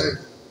ختم ہو جائیں گی.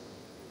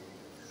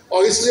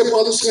 اور اس لیے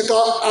پالوس نے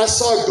کہا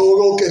ایسا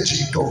دوڑو کہ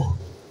جیتو.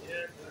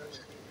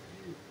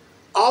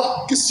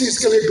 آپ کس چیز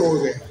کے لیے دوڑ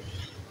رہے ہیں؟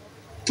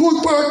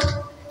 پلپٹ،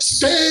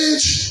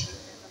 اسٹیج.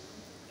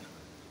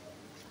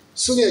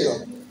 سنیے گا،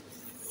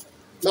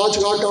 میں آج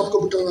رات آپ کو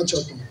بتانا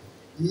چاہتا ہوں،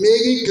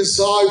 میری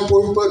غذا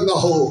پلپٹ نہ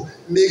ہو،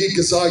 میری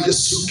غذا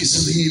یسوع کی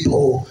صلیب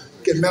ہو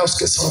کہ میں اس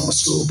کے ساتھ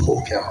مصلوب ہو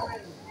گیا ہوں.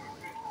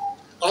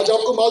 آج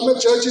آپ کو معلوم ہے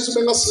چرچز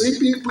میں نہ صلیب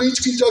پریچ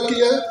کی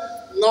جاتی ہے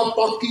نہ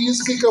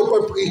پاکیزگی کے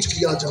اوپر پریچ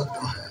کیا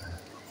جاتا ہے.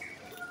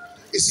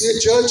 اس لیے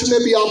چرچ میں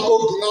بھی آپ کو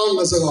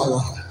گناہ نظر آ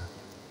رہا ہے.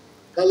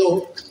 ہیلو،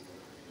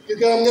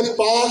 کیونکہ ہم نے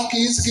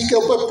پاکیزگی کے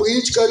اوپر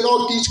پریچ کرنا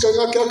اور ٹیچ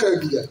کرنا کیا کر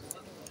دیا؟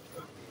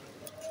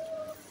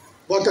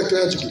 What a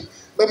tragedy.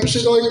 میں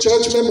پچھلے دنوں ایک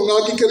چرچ میں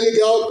مناگی کے لیے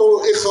گیا تو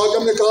ایک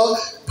خادم نے کہا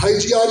بھائی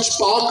جی آج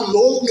پاک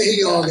لوگ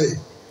نہیں آ گئے.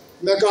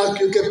 میں کہا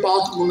کیونکہ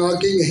پاک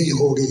مناگی نہیں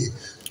ہوگی.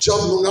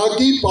 جب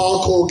مناگی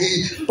پاک ہوگی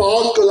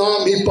پاک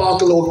کلام ہی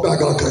پاک لوگ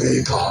پیدا کرے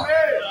گا.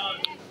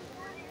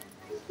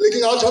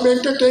 لیکن آج ہمیں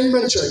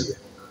انٹرٹینمنٹ چاہیے.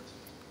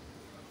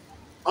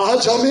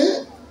 آج ہمیں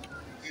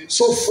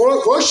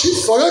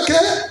ورشپ فرق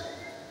ہے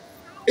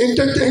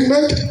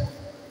انٹرٹینمنٹ،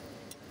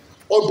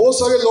 اور بہت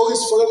سارے لوگ اس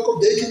فرق کو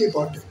دیکھ ہی نہیں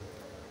پاتے.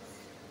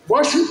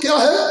 ورشپ کیا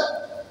ہے؟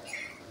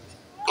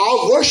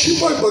 آپ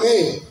ورشپر بنے،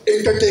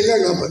 انٹرٹینر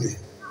نہ بنے.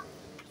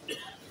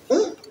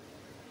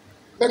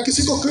 میں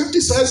کسی کو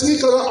کرٹیسائز نہیں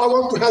کر رہا. I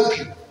want to help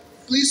you.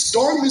 Please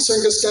don't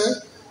misunderstand.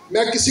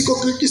 میں کسی کو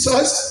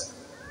کرٹیسائز،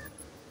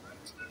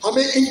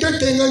 ہمیں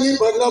انٹرٹینر نہیں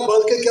بننا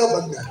بلکہ کیا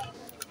بننا ہے؟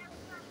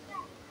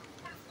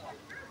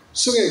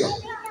 سنیے گا،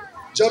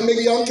 جب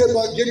میری آنکھیں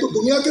بند، یہ تو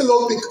دنیا کے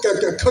لوگ بھی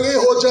کہتے ہیں کھڑے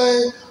ہو جائیں،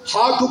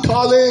 ہاتھ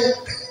اٹھا لیں.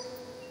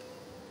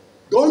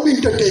 Don't be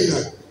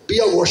entertainer, be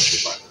a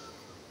worshipper.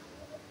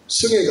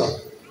 سنیے گا،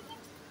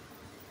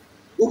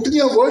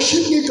 اتنی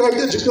ورشپ نہیں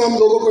کرتے جتنا ہم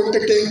لوگوں کو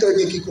انٹرٹین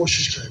کرنے کی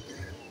کوشش کرتے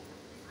ہیں.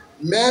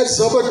 میں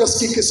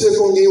زبردستی کسی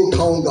کو نہیں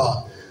اٹھاؤں گا،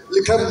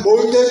 لیکن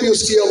مردے بھی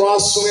اس کی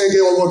آواز سنیں گے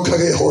اور وہ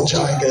کھڑے ہو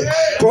جائیں گے.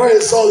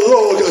 Praise the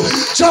Lord.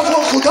 جب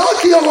وہ خدا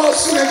کی آواز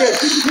سنیں گے،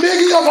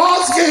 میری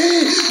آواز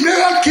نہیں،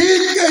 میرا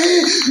گیت نہیں،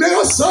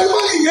 میرا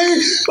سرمن نہیں،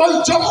 بل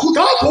جب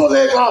خدا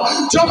بولے گا،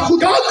 جب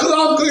خدا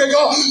کلام کرے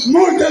گا،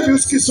 مردے بھی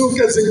اس کی سن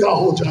کے زندہ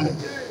ہو جائیں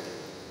گے.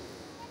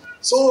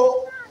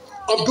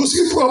 اب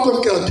دوسری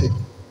پرابلم کیا تھی؟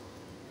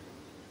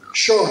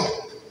 شوہر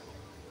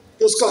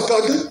کہ اس کا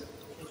قد،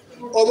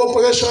 اور وہ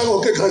پریشان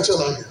ہو کے گھر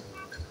چلا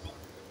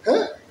گیا.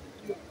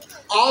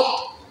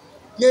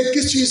 آپ نے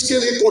کس چیز کے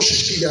لیے کوشش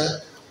کی ہے؟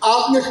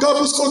 آپ نے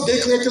کب اس کو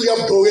دیکھنے کے لیے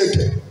آپ دوڑے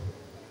تھے؟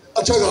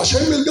 اچھا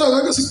راشن مل گیا نا،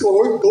 کسی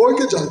دوڑ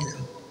کے جا گیا.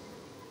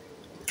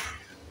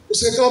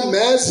 اس نے کہا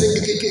میں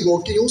زندگی کی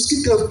روٹی ہوں، اس کی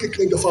طرف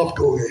کتنی دفعہ آپ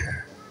دوڑے ہیں.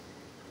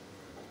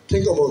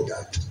 Think about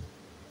that.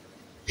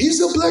 He's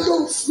the bread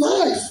of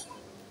life.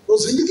 وہ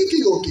زندگی کی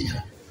روٹی ہے.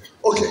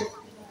 اوکے،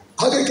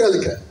 آگے کیا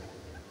لکھا ہے؟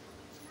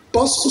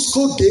 بس اس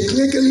کو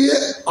دیکھنے کے لیے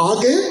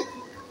آگے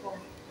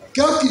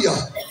کیا کیا؟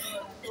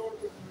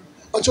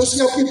 اچھا، اس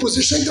نے اپنی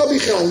پوزیشن کا بھی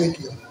خیال نہیں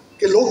کیا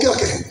کہ لوگ کیا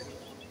کہیں گے.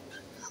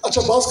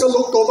 اچھا، بعض کا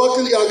لوگ توبہ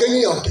کے لیے آگے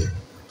نہیں آتے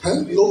ہیں،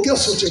 لوگ کیا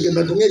سوچیں گے،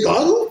 میں گنہگار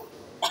گار ہوں.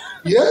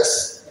 یس،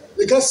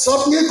 لیکن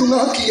سب نے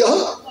گناہ کیا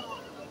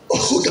اور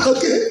خدا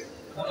کے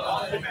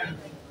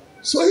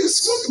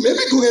میں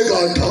بھی گنہگار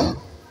گار تھا،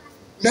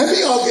 میں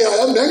بھی آگے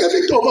آیا، میں نے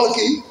بھی توبہ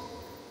کی.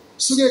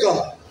 سنیے گا،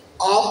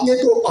 آپ نے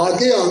تو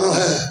آگے آنا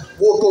ہے،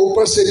 وہ تو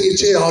اوپر سے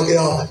نیچے آ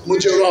گیا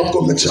مجھے اور آپ کو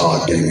بچا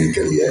دینے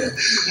کے لیے،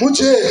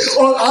 مجھے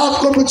اور آپ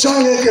کو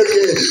بچانے کے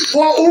لیے.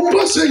 وہ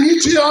اوپر سے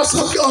نیچے آ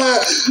سکتا ہے،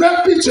 میں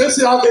پیچھے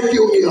سے آگے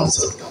کیوں نہیں آ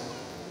سکتا؟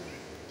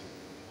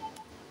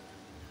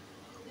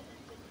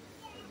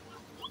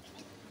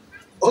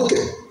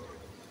 اوکے،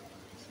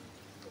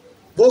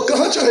 وہ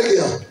کہاں چاہے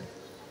گیا؟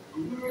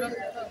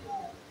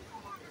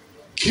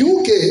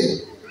 کیونکہ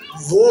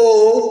وہ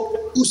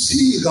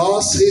اسی راہ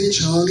سے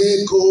جانے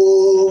کو،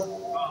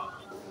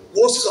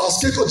 وہ اس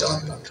راستے کو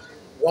جانتا تھا.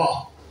 واہ،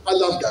 I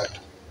love that.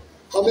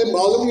 ہمیں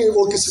معلوم ہے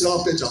وہ کس راہ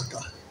پہ جاتا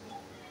ہے.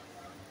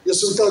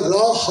 یسوع کا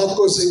راہ، حق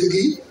اور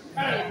زندگی.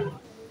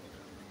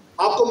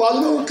 آپ کو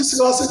معلوم ہے وہ کس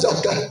راہ سے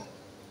جاتا ہے؟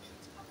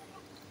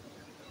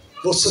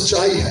 وہ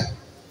سچائی ہے.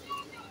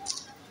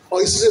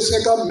 اور اس لیے اس نے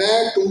کہا میں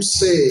تم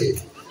سے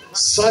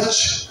سچ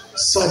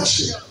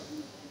سچ.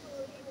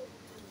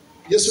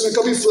 یسوع نے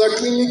کبھی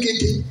فلیکٹنگ نہیں کی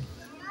تھی،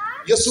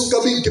 یسوع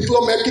کبھی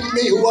ڈپلومیٹک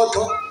نہیں ہوا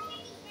تھا.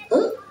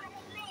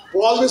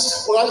 اور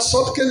آج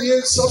سب کے لیے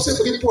سب سے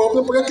بڑی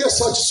پرابلم پڑا کیا؟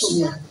 سچ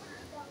سننا.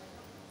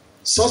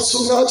 سچ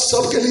سننا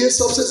سب کے لیے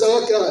سب سے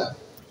زیادہ کیا ہے؟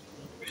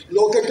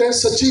 لوگ کہتے ہیں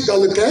سچی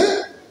گل کہیں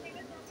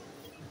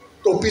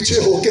تو پیچھے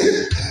ہو کے.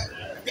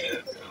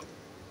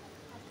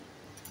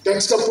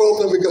 That's the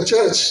problem with the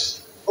church.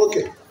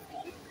 Okay,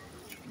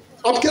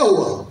 اب کیا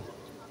ہوا؟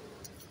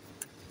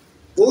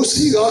 وہ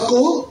اسی راہ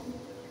کو،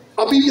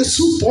 ابھی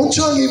یسوع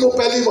پہنچا نہیں، وہ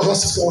پہلے وہاں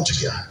سے پہنچ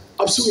گیا.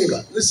 اب سنیے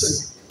گا، لسن.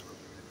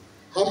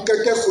 ہم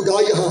کہتے ہیں خدا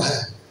یہاں ہے،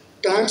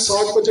 ٹائم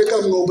 7 بجے کا،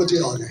 ہم 9 بجے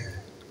آ گئے ہیں.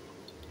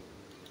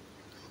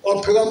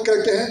 اور پھر ہم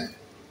کہتے ہیں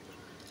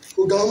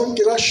خداوند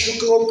تیرا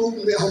شکر ہو تو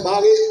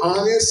ہمارے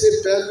آنے سے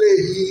پہلے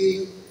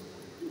ہی.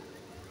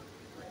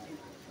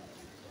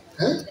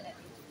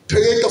 پھر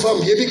ایک دفعہ ہم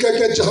یہ بھی کہتے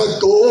ہیں جہاں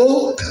دو،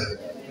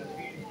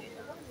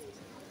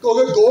 تو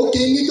اگر 2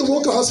 تین نہیں تو وہ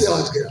کہاں سے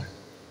آج گیا؟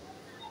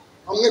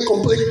 ہم نے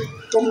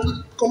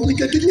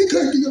کمپلیکیٹڈ نہیں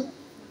کر دیا.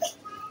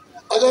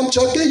 اگر ہم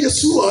چاہتے ہیں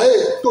یسوع آئے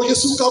تو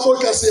یسوع کب اور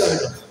کیسے آئے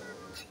گا؟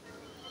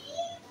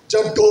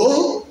 جب 2.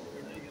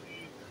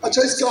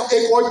 اچھا، اس کا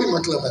ایک اور بھی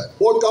مطلب ہے،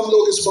 بہت کم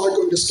لوگ اس بات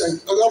کو انڈرسٹینڈ.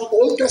 اگر آپ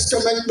اولڈ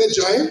ٹیسٹامنٹ میں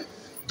جائیں،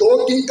 2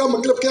 3 کا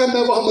مطلب کیا ہے؟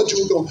 میں وہاں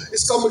موجود ہوں.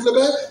 اس کا مطلب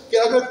ہے کہ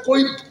اگر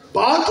کوئی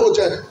بات ہو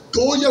جائے،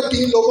 2 یا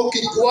 3 لوگوں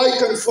کی گواہی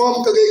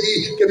کنفرم کرے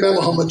گی کہ میں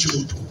وہاں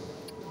موجود ہوں.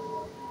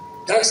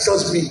 That's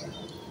does mean.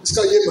 اس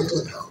کا یہ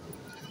مطلب ہے.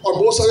 اور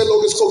بہت سارے لوگ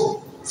اس کو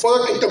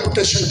فرق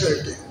انٹرپریٹیشن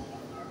کرتے ہیں،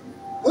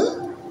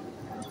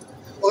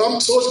 اور ہم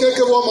سوچ گئے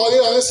کہ وہ ہمارے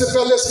آنے سے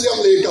پہلے اس لیے ہم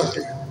لیٹ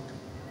آتے ہیں.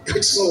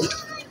 It's not.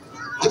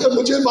 اگر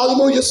مجھے معلوم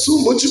ہو یسوع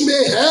مجھ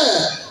میں ہے،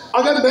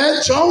 اگر میں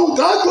چاہوں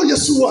گا تو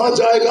یسوع وہاں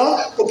جائے گا،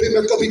 تو پھر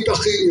میں کبھی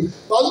تاخیر نہیں.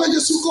 معلوم ہے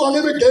یسوع کو آنے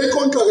میں دیر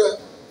کون کر رہا ہے؟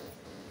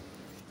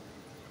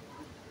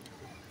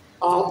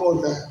 آپ اور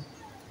میں.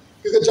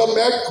 کیونکہ جب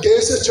میں دیر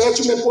سے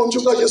چرچ میں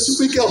پہنچوں گا، یسوع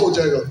بھی کیا ہو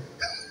جائے گا؟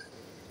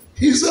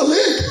 He's a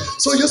late.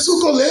 So یسوع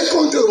کو لے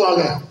کون کروا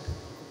رہا ہے؟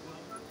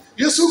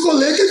 یسوع کو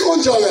لے کے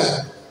کون جا رہا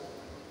ہے؟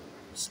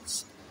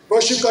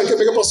 ورشپ کر کے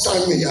میرے پاس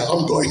ٹائم نہیں ہے،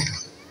 I'm going.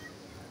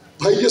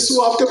 بھائی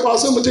یسوع آپ کے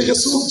پاس ہے، مجھے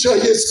یسوع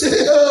چاہیے.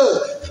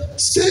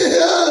 Stay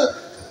here.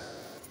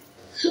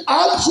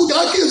 آپ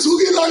خدا کی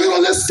حضوری لانے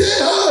والے stay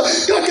here،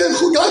 تاکہ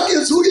خدا کی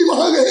حضوری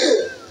وہاں رہے.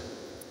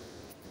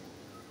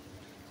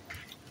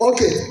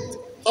 اوکے،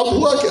 اب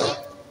ہوا کیا؟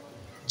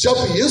 जब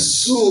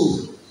यीशु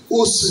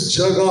उस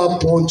जगह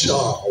पहुंचा,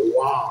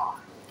 वाह।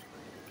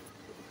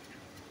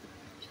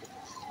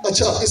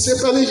 अच्छा, इससे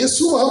पहले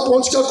यीशु वहां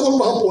पहुंच गया, कौन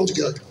वहां पहुंच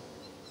गया था?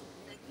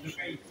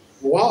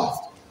 वाह,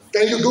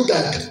 कैन यू डू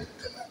दैट?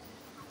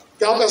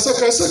 क्या आप ऐसा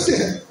कर सकते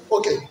हैं?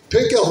 ओके,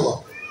 फिर क्या हुआ?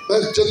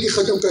 मैं जल्दी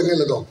खत्म करने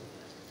लगा।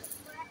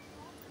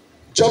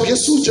 जब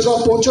यीशु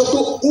जगह पहुंचा तो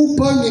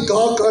ऊपर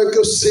निगाह करके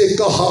उससे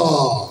कहा,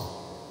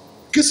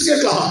 किसने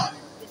कहा?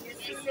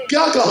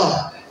 क्या कहा?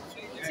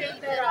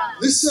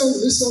 Listen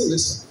listen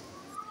listen.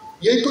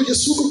 ये तो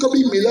यीशु को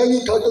कभी मिला नहीं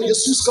था, तो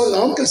यीशु उसका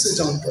नाम कैसे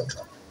जानता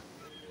था?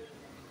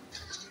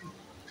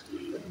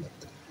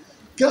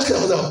 क्या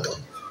ख्याल है आपका?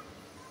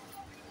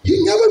 He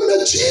never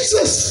met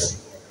Jesus.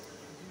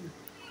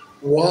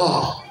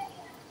 वाह,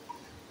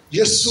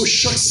 यीशु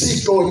शख्सी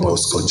तौर पर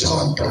उसको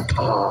जानता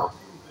था।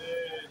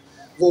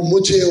 वो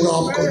मुझे और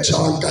आपको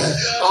जानता है।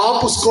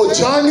 आप उसको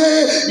जाने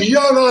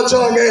या ना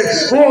जाने,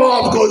 वो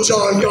आपको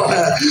जानता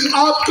है।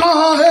 आप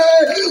कहाँ हैं,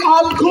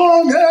 आप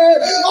कौन है,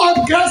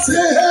 आप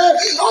कैसे हैं,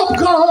 आप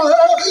कहाँ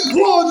हैं,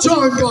 वो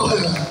जानता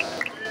है।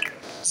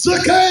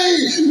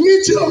 ज़कई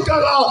नीचे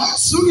उतरा,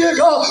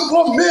 सुनिएगा,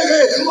 वो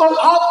मेरे और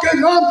आपके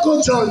नाम को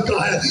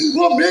जानता है,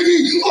 वो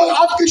मेरी और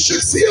आपकी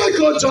शख्सियत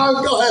को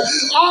जानता है।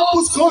 आप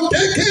उसको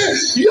देखें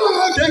या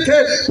ना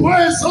देखें,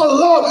 praise the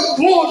Lord,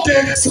 वो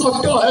देख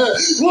सकता है,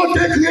 वो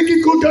देखने की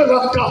कुदरत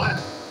रखता है।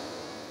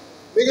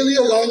 मेरे लिए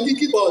हैरानगी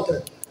की बात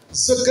है,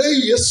 ज़कई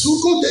यीशु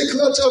को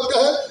देखना चाहता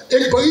है।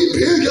 एक बड़ी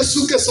भीड़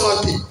यीशु के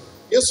साथ थी,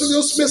 यीशु ने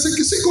उसमें से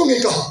किसी को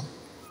नहीं कहा।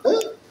 है?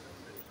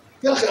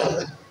 क्या ख्याल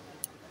है?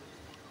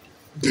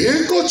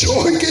 भीड़ को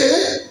छोड़ के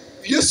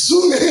यीशु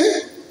ने,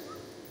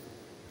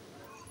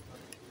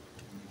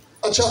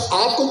 अच्छा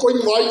आपको कोई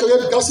इनवाइट करे,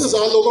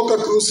 10,000 लोगों का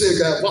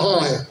क्रूसेड है,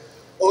 वहां है,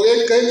 और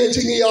एक कहेंगे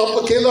जी नहीं आप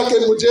अकेला के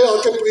मुझे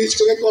आके प्रीच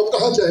करें, तो आप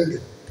कहाँ जाएंगे?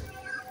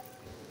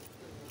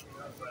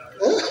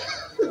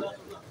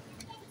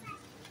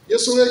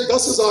 यीशु ने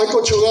 10,000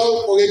 को छोड़ा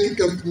और एक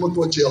ही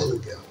मुतवज्जा हो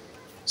गया।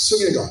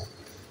 सुनिएगा,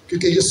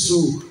 क्योंकि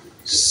यीशु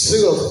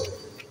सिर्फ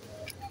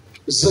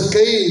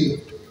ज़कई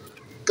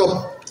का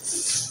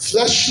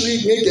फ्लैशली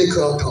नहीं देख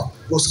रहा था,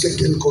 वो उसके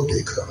दिल को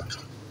देख रहा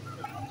था,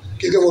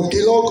 क्योंकि वो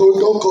दिलों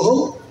को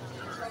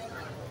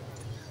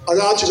और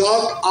आज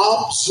रात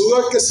आप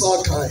ज़रूरत के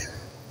साथ आए,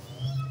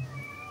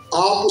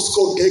 आप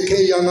उसको देखें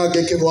या ना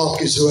देखें, वो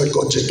आपकी ज़रूरत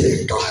को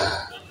देखता है,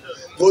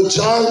 वो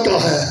जानता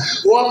है,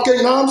 वो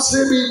आपके नाम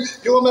से भी।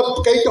 जो मैं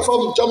कई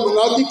दफ़ा जब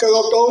मुनादी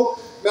कराता हूँ,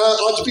 मैं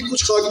आज भी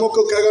कुछ खादिमों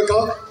को कह रहा था,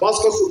 बास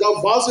का खुदा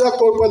वाज़ेह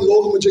तौर पर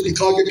लोग मुझे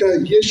दिखा के कहें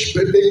ये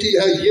बेटी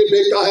है, ये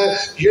बेटा है,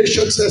 ये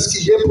शख्स है,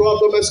 इसकी ये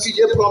प्रॉब्लम है, इसकी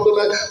ये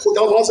प्रॉब्लम है,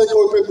 खुदा वाज़ेह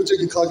तौर पर मुझे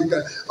दिखा के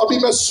कहें। अभी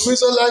मैं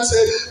स्विट्ज़रलैंड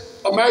से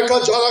अमेरिका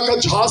जा रहा था,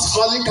 जहाज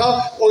खाली था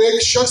और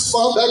एक शख्स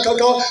वहाँ बैठा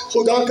था,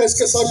 खुदा का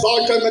इसके साथ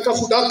बात कर। मैं कहा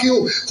खुदा क्यों?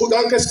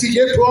 खुदा का इसकी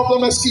ये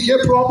प्रॉब्लम है, इसकी ये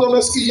प्रॉब्लम है,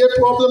 इसकी ये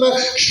प्रॉब्लम है,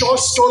 शॉर्ट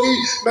स्टोरी।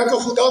 मैं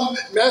कहा खुदा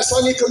मैं ऐसा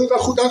नहीं करूँगा,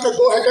 खुदा का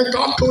गो है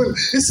टॉक टू हिम,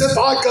 इससे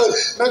बात कर।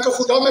 मैं कहा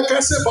खुदा मैं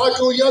कैसे बात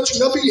करूँ, ये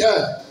अजनबी है।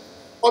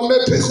 और मैं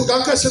फिर खुदा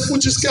का से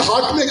पूछ इसके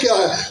हाथ में क्या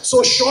है।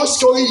 सो शॉर्ट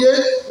स्टोरी ये,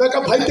 मैं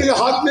कहा भाई तेरे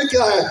हाथ में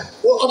क्या है?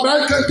 वो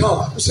अमेरिकन था,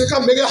 उसने कहा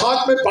मेरे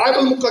हाथ में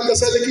बाइबल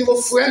मुकद्दस है, लेकिन वो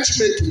फ्रेंच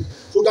में थी।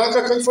 खुदा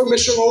का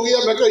कंफर्मेशन हो गया।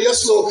 मैं कहा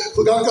यस लो,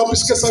 खुदा का आप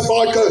इसके साथ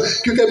बात कर,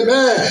 क्योंकि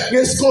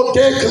मैं इसको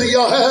देख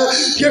लिया है,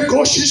 ये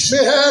कोशिश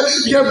में है,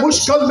 ये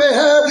मुश्किल में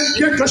है,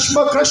 ये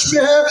कश्मकश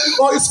में है,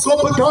 और इसको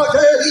बता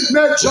दे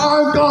मैं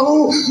जानता हूँ,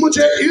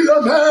 मुझे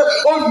इल्म है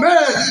और मैं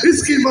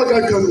इसकी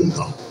मदद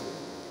करूँगा।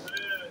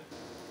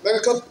 मैंने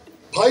कहा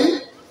भाई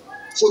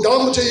खुदा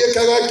मुझे ये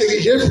कह रहा है तेरी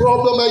ये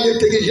प्रॉब्लम है, ये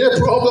तेरी ये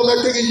प्रॉब्लम है,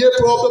 तेरी ये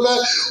प्रॉब्लम है।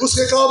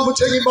 उसने कहा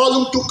मुझे नहीं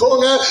मालूम तू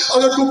कौन है,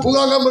 अगर तू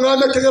बुरा ना मना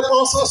मैं तेरे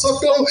पास आ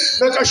सकता हूँ।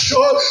 मैं कहा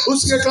श्योर।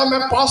 उसने कहा मैं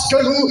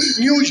पास्टर हूँ,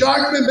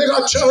 न्यूयॉर्क में मेरा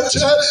चर्च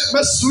है,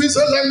 मैं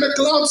स्विट्जरलैंड में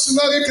कलाम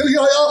सुनाने के लिए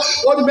आया,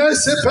 और मैं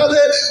इससे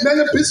पहले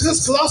मैंने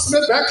बिजनेस क्लास में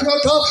बैठना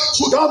था,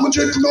 खुदा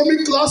मुझे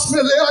इकोनॉमिक क्लास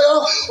में ले आया,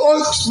 और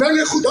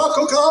मैंने खुदा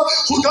को कहा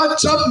खुदा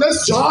जब मैं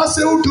जहाज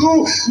से उठूँ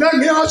मैं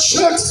नया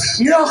शख्स,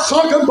 नया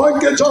खादम बन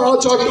के जाना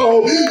चाहता हूँ।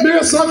 मेरे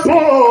साथ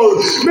बोल,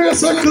 मेरे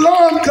साथ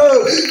कलाम कर।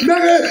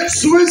 मैंने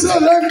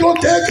स्विट्जरलैंड को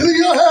देख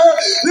लिया है,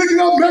 लेकिन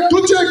अब मैं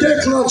तुझे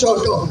देखना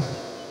चाहता हूँ।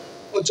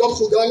 और जब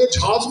खुदा ने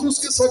जहाज में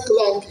उसके साथ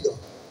कलाम किया,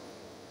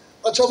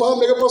 अच्छा वहां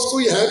मेरे पास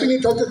कोई है भी नहीं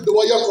था कि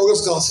दुआया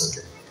कोरस गा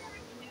सके।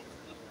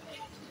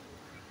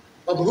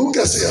 अब रूह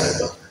कैसे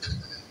आएगा?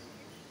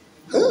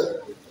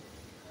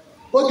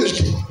 बहुत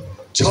मुश्किल।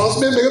 जहाज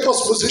में मेरे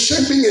पास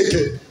म्यूजिशियन भी नहीं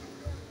थे,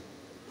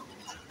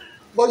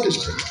 बहुत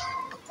मुश्किल।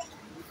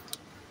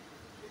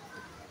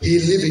 He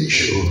living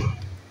sure,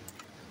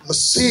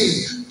 मसीह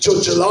जो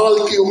जलाल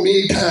की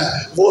उम्मीद है,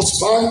 वो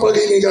उस्मान पर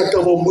ही नहीं रहता,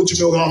 वो मुझ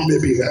में और आप में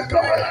भी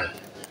रहता है।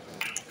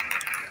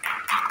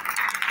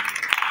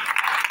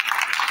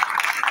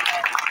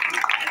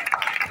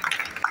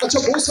 अच्छा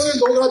बहुत सारे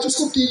लोग आज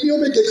उसको टीवियों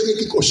में देखने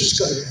की कोशिश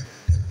कर रहे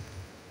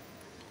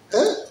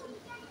हैं,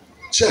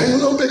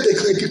 चैनलों पे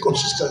देखने की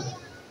कोशिश कर रहे हैं।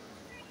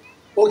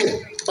 Okay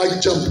I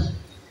jump.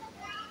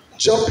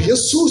 जब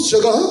यीशु उस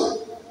जगह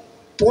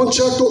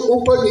पहुंचा तो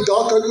ऊपर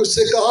निगाह करके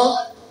उससे कहा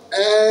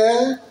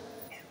ए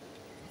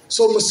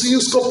सो मसीह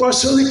उसको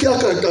पर्सनली क्या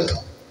करता था?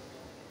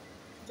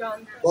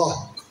 वाह,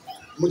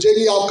 मुझे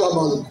नहीं आपका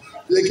मालूम,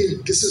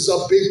 लेकिन this is a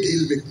big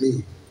deal with me.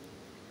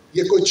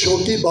 ये कोई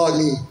छोटी बात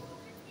नहीं,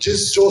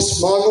 जो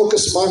आसमानों के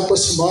आसमान पर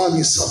समा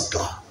नहीं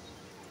सकता।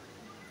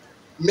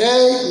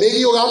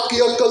 मेरी और आपकी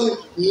अक्ल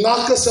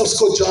नाकस है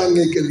उसको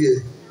जानने के लिए,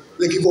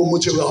 लेकिन वो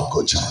मुझे और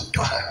आपको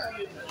जानता है।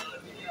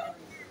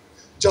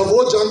 जब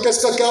वो जानता है,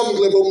 इसका क्या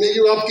मतलब? वो मेरी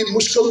और आपकी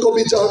मुश्किल को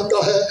भी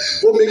जानता है,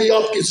 वो मेरी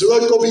आपकी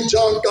जरूरत को भी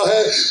जानता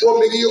है, वो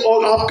मेरी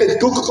और आपके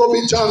दुख को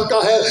भी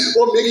जानता है,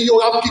 वो मेरी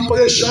और आपकी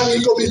परेशानी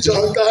को भी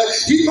जानता है।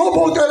 He knows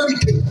about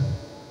everything।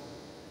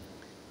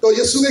 तो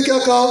यीशु ने क्या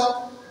कहा?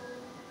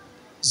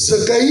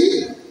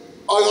 ज़कई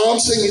आराम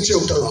से नीचे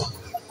उतरा।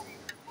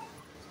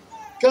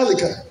 क्या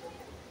लिखा है?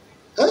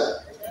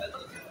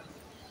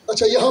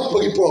 अच्छा, यहां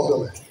बड़ी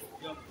प्रॉब्लम है।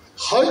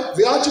 हर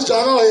ब्याज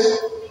जाना है,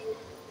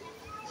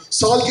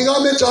 सालगिरह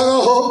में जाना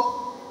हो,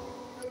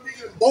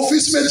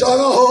 ऑफिस में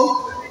जाना हो,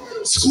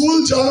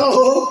 स्कूल जाना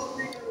हो,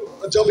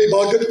 जब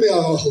इबादत में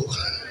आना हो।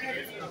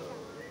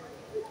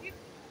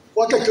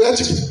 What a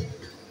tragedy!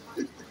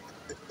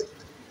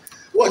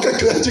 What a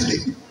tragedy!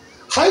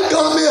 हर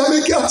काम में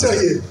हमें क्या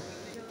चाहिए?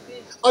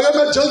 अगर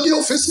मैं जल्दी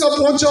ऑफिस ना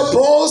पहुंचा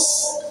बॉस,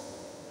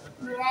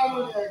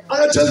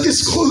 अगर जल्दी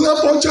स्कूल ना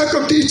पहुंचा तो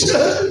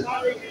टीचर,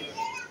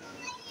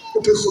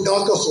 तो फिर खुदा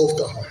का खौफ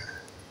कहाँ है?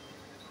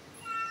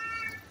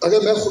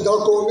 अगर मैं खुदा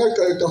को न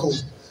करता हूं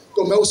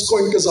तो मैं उसको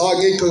इंतजार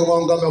नहीं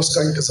करवाऊंगा, मैं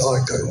उसका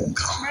इंतजार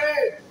करूंगा।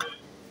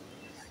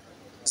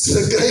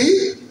 ज़कई,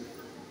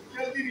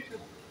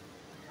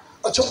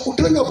 अच्छा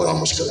उठना बड़ा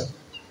मुश्किल है,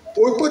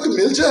 पुरपट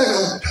मिल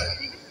जाएगा।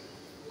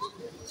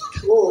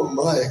 Oh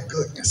my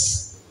goodness.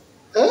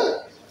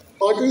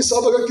 पादरी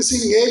साहब अगर किसी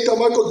नेक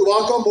अमर को दुआ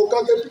का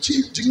मौका दे, पीछे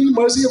जितनी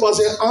मर्जी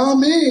आवाजें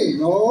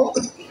आमीन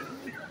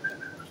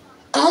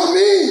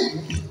आमीन।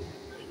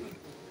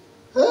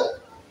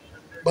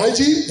 भाई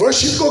जी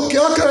वर्शिप को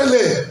क्या कर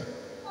ले?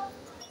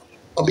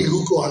 अभी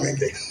रूह को आने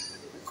दे,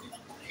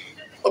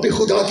 अभी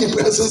खुदा की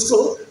प्रेजेंस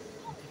को।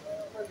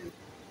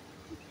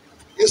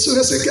 यीशु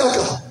ने से क्या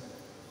कहा?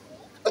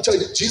 अच्छा,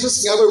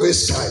 Jesus never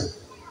waste time.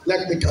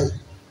 Let me tell,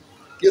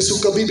 यीशु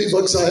कभी भी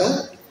वक्त आया?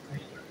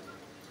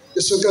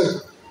 यीशु का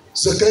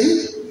ज़कई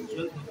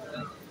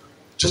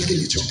जल्दी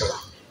नीचे उतरा,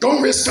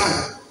 डोंट वेस्ट टाइम,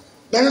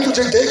 मैंने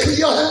तुझे देख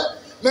लिया है,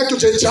 मैं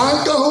तुझे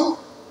जानता हूं।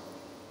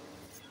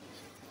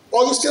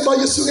 और उसके बाद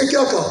यीशु ने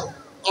क्या कहा?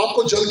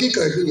 आपको जल्दी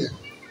करनी है,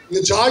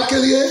 निजात के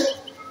लिए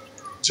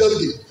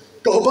जल्दी,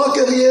 तौबा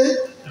के लिए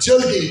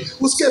जल्दी,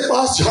 उसके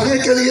पास जाने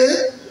के लिए।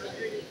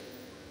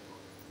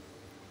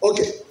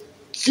 ओके,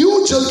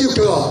 क्यों जल्दी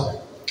उतरा?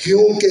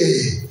 क्योंकि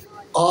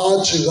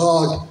आज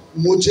रात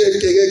मुझे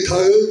तेरे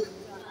घर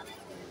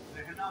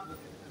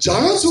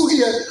जाना जरूरी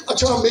है।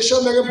 अच्छा, हमेशा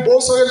मैंने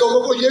बहुत सारे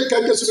लोगों को ये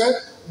कह के सुना है,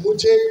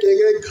 मुझे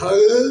तेरे घर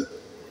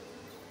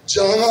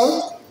जाना।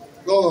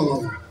 नो,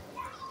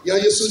 या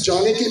यीशु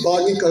जाने की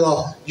बात नहीं कर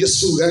रहा,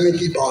 यीशु रहने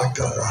की बात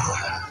कर रहा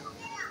है।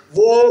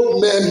 वो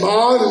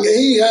मेहमान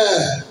नहीं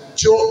है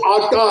जो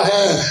आता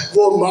है,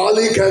 वो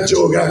मालिक है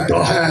जो रहता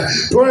है।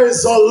 Praise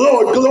the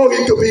Lord, glory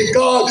to be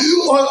God।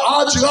 और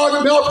आज रात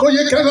मैं आपको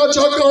ये कहना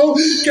चाहता हूँ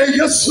कि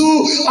यीशु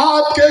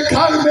आपके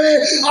घर में,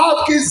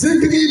 आपकी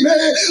जिंदगी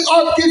में,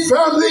 आपकी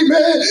फैमिली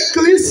में,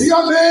 कलीसिया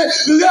में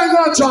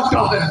रहना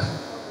चाहता है।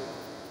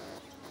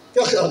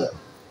 क्या ख्याल है?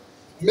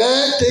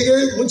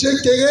 मुझे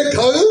तेरे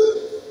घर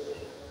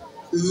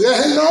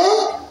रहना।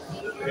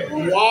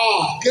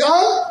 वाह, क्या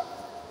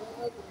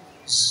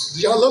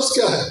यह लफ्ज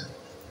क्या है?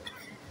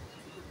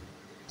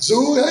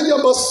 जरूर है या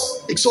बस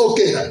इट्स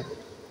ओके है?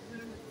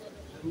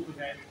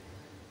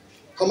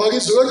 हमारी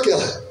जरूरत क्या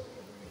है?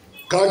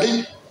 गाड़ी,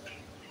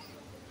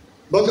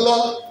 बंगला।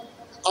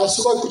 आज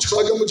सुबह कुछ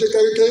खादम मुझे कह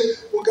रहे थे,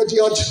 वो कहते जी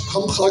आज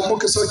हम खादमों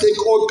के साथ एक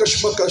और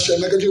कश्मकश है।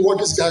 मैं कहती जी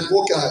व्हाट इज दैट?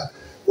 वो क्या है?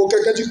 वो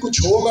कहते जी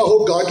कुछ हो ना हो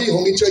गाड़ी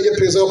होनी चाहिए,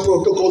 फिर जरा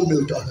प्रोटोकॉल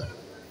मिलता है।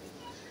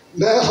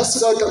 मैं हंस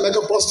रहा था, मैं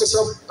कहा पास्टर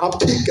साहब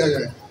आप ठीक कह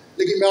रहे हैं,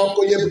 लेकिन मैं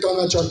आपको ये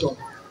बताना चाहता हूँ,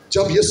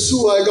 जब यीशु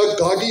आएगा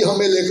गाड़ी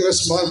हमें लेकर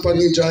आसमान पर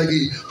नहीं जाएगी,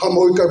 हम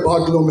उड़कर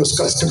बादलों में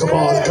उसका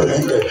इस्तकबाल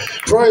करेंगे।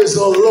 Praise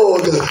the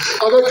Lord।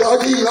 अगर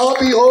गाड़ी ना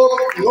भी हो,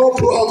 no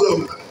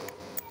problem,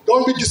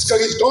 don't be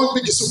discouraged, don't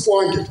be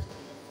disappointed।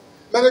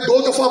 मैंने 2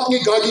 दफा अपनी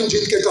गाड़ी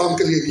इंजन के काम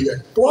के लिए दी है,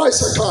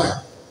 twice a time।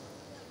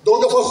 2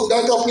 दफा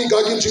खुदा का अपनी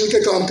गाड़ी इंजन के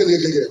काम के लिए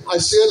दी है। I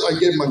sell, I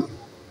give money,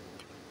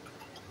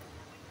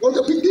 what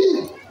a big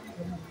deal।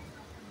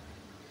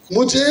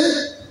 मुझे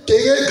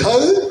तेरे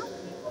घर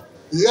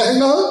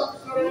रहना।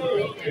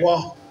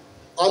 वाह,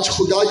 आज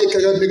खुदा ये कह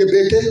रहा है मेरे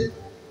बेटे,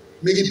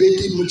 मेरी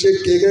बेटी, मुझे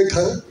तेरे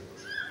घर।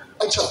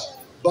 अच्छा,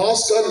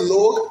 बास का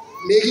लोग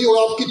मेरी और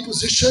आपकी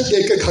पोजीशन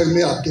देकर घर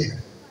में आते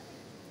हैं।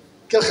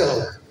 क्या ख्याल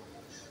है?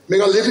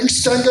 मेरा लिविंग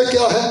स्टैंडर्ड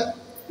क्या है,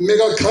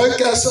 मेरा घर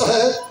कैसा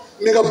है,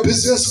 मेरा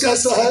बिजनेस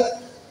कैसा है।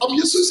 अब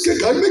यीशु इसके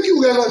घर में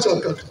क्यों रहना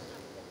चाहता था?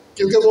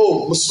 क्योंकि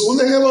वो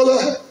मसूल रहने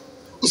वाला है,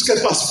 उसके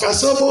पास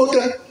पैसा बहुत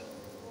है।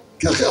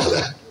 क्या ख्याल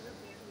है?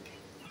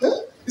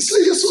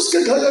 इसलिए यीशु उसके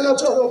घर रहना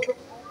चाह रहा था।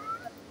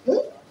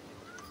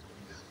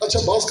 अच्छा,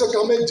 बास का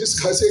काम है जिस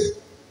घर से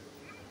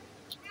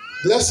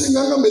ब्लेसिंग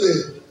ना मिले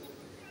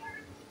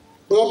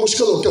बड़ा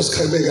मुश्किल होता है उस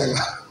घर में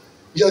रहना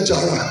या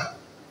जाना,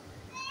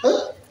 है?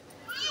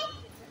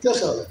 क्या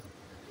ख्याल है?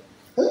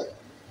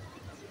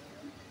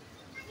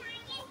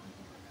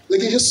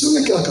 लेकिन यीशु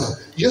ने क्या कहा?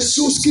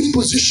 यीशु उसकी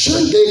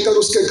पोजीशन देखकर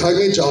उसके घर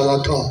में जा रहा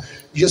था,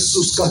 यीशु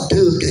उसका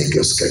दिल देख के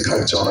उसके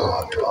घर जा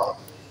रहा था।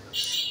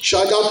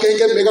 शायद आप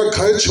कहेंगे मेरा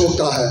घर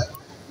छोटा है,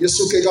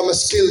 यीशु कहेगा मैं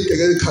स्टिल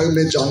तेरे घर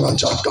में जाना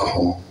चाहता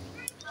हूँ।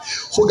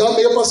 खुदा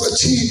मेरे पास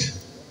अच्छी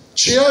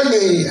चेयर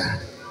नहीं है,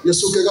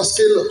 यीशु कहेगा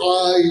still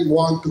I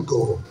want to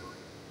go,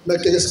 मैं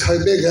तेरे घर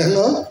में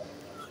रहना।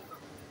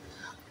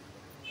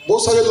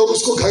 बहुत सारे लोग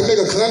उसको घर में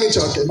रखना नहीं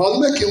चाहते,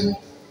 मालूम है क्यों?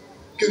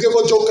 क्योंकि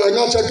वो जो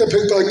करना चाहते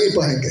फिर कर नहीं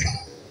पाएंगे।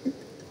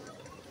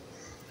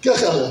 क्या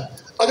ख्याल है?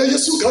 अगर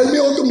यीशु घर में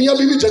हो तो मियाँ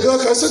बीवी झगड़ा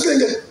कर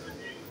सकेंगे?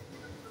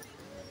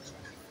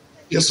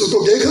 यीशु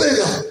तो देख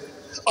लेगा।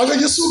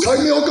 अगर यीशु घर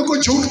में हो तो कोई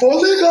झूठ बोल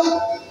देगा,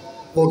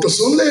 वो तो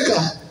सुन लेगा।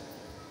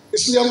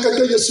 इसलिए हम कहते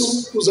हैं यीशु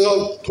तू जरा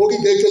थोड़ी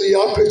देर के लिए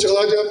आप फिर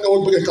चला जाए, हमने और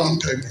बड़े काम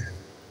करने।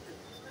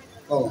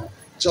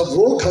 जब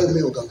वो घर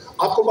में होगा,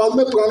 आपको मालूम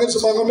है पुराने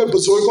जमानों में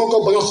बुजुर्गों का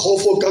बड़ा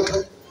खौफ होता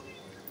था,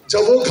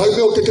 जब वो घर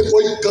में होते थे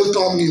कोई गलत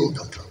काम नहीं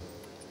होता था।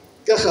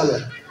 क्या ख्याल है?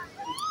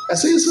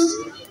 ऐसे ही सर।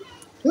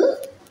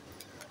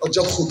 और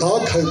जब खुदा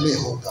घर में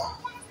होगा,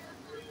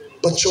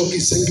 बच्चों की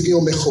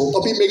जिंदगियों में खौफ।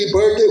 अभी मेरी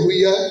बर्थडे हुई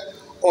है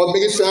और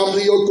मेरी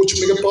फैमिली और कुछ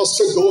मेरे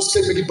पास्टर दोस्त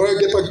थे मेरी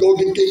बर्थडे पर 2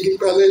 दिन 3 दिन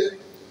पहले,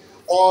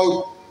 और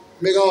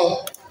मेरा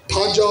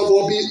भांजा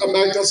वो भी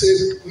अमेरिका से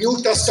न्यू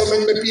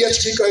टेस्टामेंट में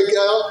PhD करके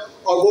आया,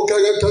 और वो कह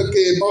रहा था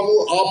कि मामू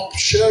आप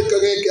शेयर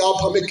करें कि आप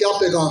हमें क्या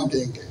पैगाम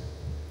देंगे।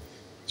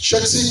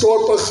 शख्सी तौर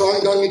पर,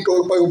 खानदानी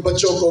तौर पर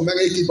बच्चों को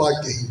मैंने एक ही बात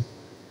कही,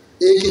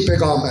 एक ही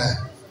पैगाम है,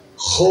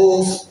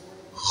 खौफ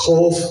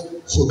खौफ,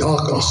 खुदा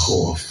का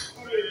खौफ।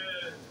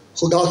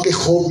 खुदा के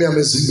खौफ में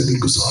हमें जिंदगी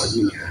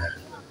गुजारनी है।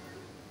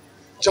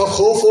 जब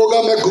खौफ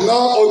होगा मैं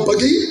गुनाह और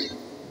बगी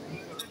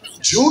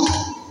झूठ,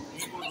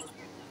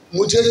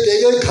 मुझे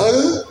तेरे घर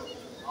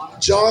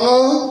जाना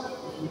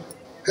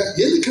है,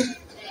 ये लिखा।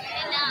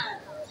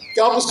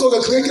 क्या आप उसको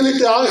रखने के लिए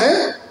तैयार हैं?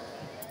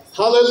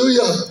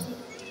 हालेलुया।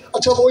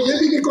 अच्छा, वो ये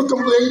भी नहीं कोई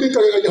कंप्लेन भी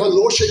करेगा यहाँ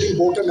लोड शेडिंग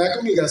बहुत है, मैं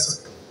क्यों नहीं रह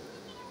सकता?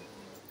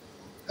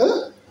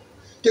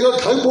 तेरा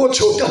घर बहुत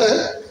छोटा है,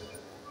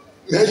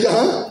 मैं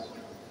यहाँ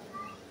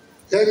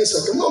रह नहीं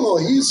सकता। No,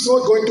 he is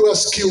not going to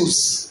excuse.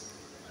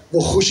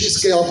 वो खुशी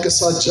से आपके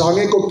साथ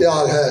जाने को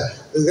तैयार है,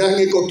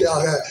 रहने को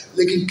तैयार है,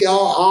 लेकिन क्या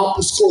आप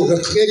उसको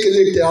रखने के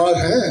लिए तैयार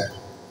हैं?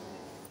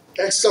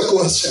 टैक्स का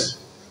क्वेश्चन।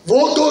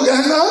 वो तो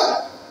रहना।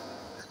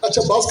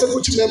 अच्छा, बात का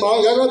कुछ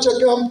मेहमान रहना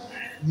चाहते, हम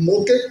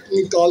मौके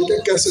निकाल के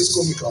कैसे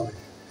इसको निकालें?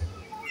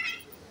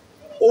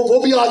 वो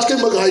भी आज के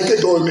महंगाई के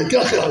दौर में,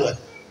 क्या ख्याल है?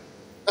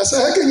 ऐसा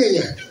है कि नहीं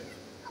है?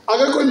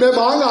 अगर कोई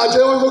मेहमान आ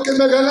जाए और वो कि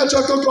मैं रहना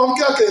चाहता हूँ, तो हम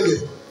क्या कहेंगे?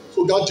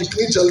 खुदा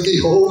जितनी जल्दी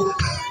हो।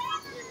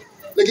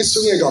 लेकिन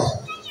सुनिएगा,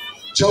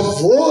 जब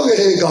वो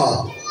रहेगा,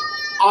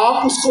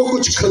 आप उसको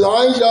कुछ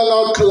खिलाएं या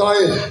ना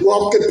खिलाएं, वो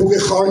आपके पूरे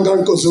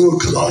खानदान को जरूर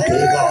खिला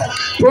देगा।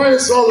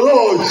 Praise the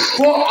Lord।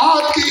 वो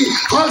आपकी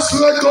हर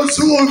जरूरत को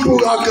जरूर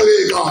पूरा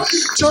करेगा।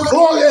 जब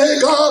वो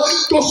रहेगा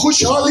तो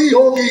खुशहाली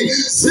होगी,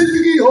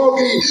 जिंदगी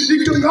होगी,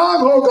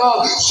 इत्मीनान होगा,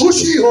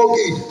 खुशी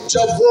होगी,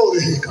 जब वो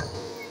रहेगा।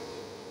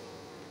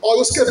 और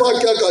उसके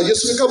बाद क्या कहा?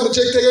 यीशु ने कहा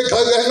मुझे तेरे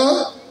घर रहना।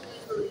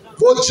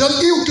 वो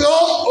जल्दी उतरा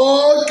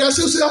और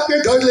कैसे उसे अपने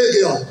घर ले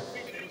गया?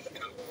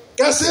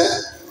 कैसे?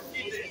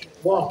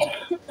 वाह,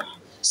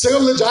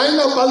 सिर्फ ले जाए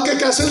ना, बल्कि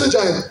कैसे ले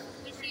जाए?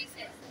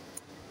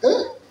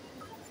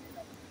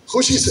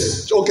 खुशी से।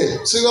 ओके,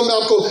 सिर्फ मैं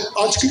आपको,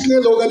 आज कितने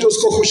लोग हैं जो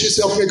उसको खुशी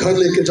से अपने घर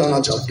लेके जाना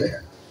चाहते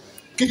हैं?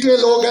 कितने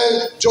लोग हैं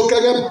जो कह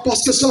रहे हैं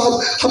पास्टर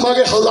साहब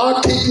हमारे हालात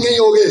ठीक नहीं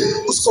हो गए,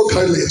 उसको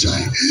घर ले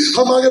जाएं।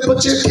 हमारे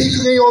बच्चे ठीक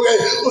नहीं हो गए,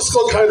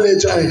 उसको घर ले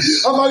जाएं।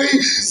 हमारी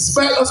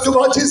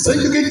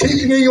जिंदगी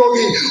ठीक नहीं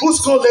होगी,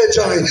 उसको ले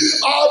जाएं।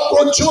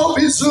 आपको जो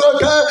भी जरूरत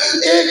है,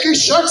 एक ही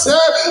शख्स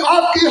है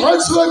आपकी हर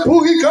जरूरत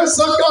पूरी कर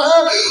सकता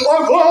है, और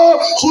वो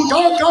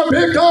खुदा का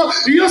बेटा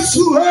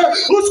यीशु है।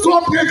 उसको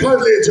अपने घर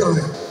ले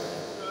जाएं।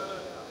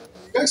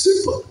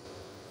 सिंपल।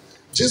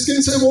 जिस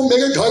दिन से वो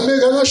मेरे घर में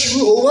रहना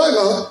शुरू होगा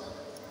ना,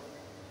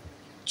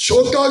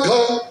 छोटा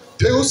घर,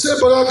 फिर उससे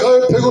बड़ा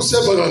घर, फिर उससे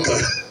बड़ा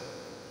घर।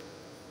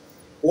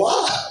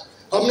 वाह,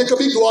 हमने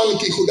कभी दुआ नहीं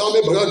की खुदा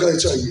में बड़ा घर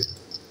चाहिए।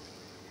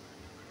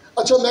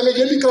 अच्छा, मैंने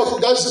ये भी कहा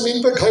खुदा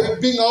जमीन पर घर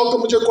भी ना हो तो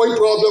मुझे कोई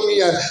प्रॉब्लम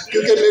नहीं है,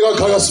 क्योंकि मेरा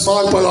घर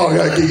आसमान पर आ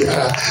गया है।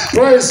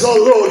 Praise the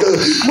Lord।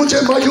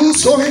 मुझे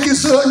मायूस होने की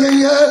जरूरत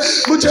नहीं है,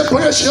 मुझे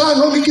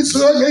परेशान होने की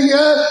जरूरत नहीं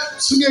है।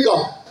 सुनिएगा,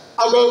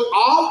 अगर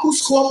आप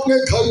उसको अपने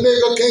घर में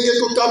रखेंगे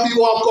तो तभी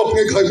वो आपको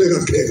अपने घर में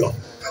रखेगा।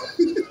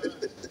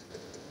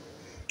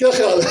 क्या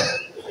ख्याल है?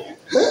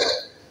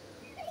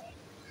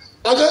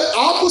 अगर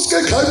आप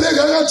उसके घर में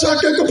रहना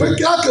चाहते हैं तो फिर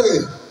क्या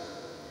करें?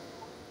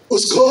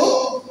 उसको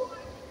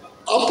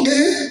अपने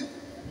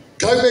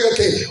घर में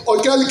रखें।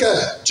 और क्या लिखा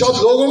है?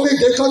 जब लोगों ने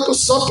देखा तो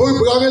सब कोई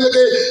बुलाने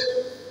लगे,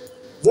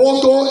 वो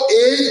तो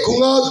एक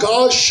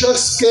गुनाहगार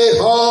शख्स के।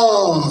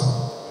 हाँ,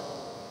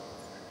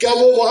 क्या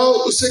वो वहां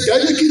उससे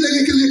गाड़ी की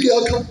लेने के लिए गया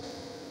था?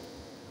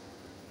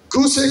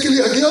 क्रूसे के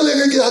लिए हड्डियां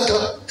लेने गया था?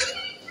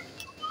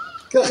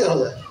 کیا خیال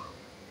ہے؟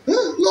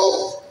 نو،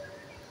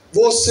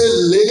 وہ اس سے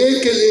لینے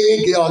کے لیے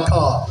گیا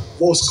تھا،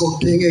 وہ اس کو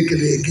دینے کے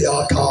لیے گیا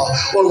تھا،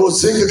 اور وہ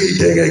زندگی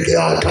دینے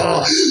گیا تھا،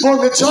 وہ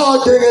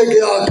نجات دینے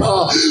گیا تھا،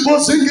 وہ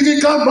زندگی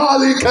کا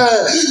مالک ہے۔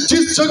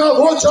 جس جگہ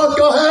وہ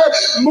جاتا ہے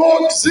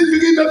موت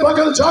زندگی میں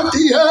بدل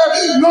جاتی ہے،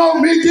 نا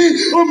امیدی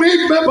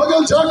امید میں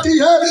بدل جاتی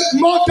ہے،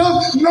 ماتم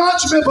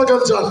ناچ میں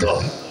بدل جاتا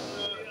ہے۔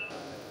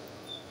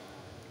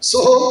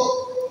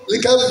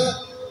 لیکن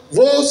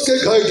وہ اس کے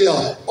گھر گیا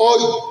اور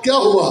کیا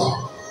ہوا؟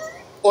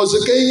 اور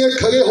زکئی نے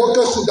کھڑے ہو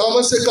کر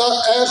خداوند سے کہا،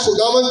 اے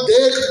خداوند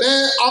دیکھ میں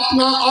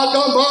اپنا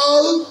آدھا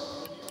مال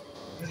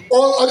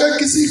اور اگر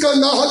کسی کا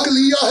ناحق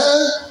لیا ہے،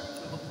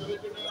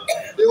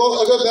 اگر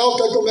میں کہتا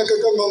ہوں، میں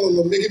کہتا ہوں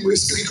نو میری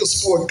مسٹری کو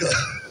سپورٹ کر،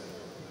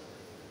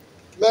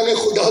 میں نے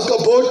خدا کا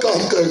بہت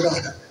کام کرنا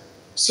ہے۔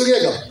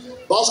 سنیے گا،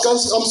 بعض کا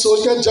ہم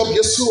سوچتے ہیں جب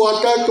یسوع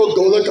آتا ہے تو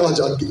دولت آ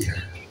جاتی ہے،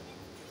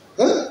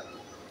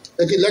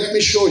 لیکن لیٹ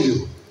می شو یو،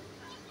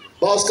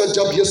 بعض کا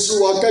جب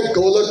یسوع آتا ہے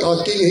دولت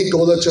آتی نہیں،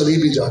 دولت چلی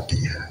بھی جاتی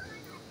ہے۔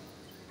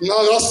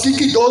 ناراستی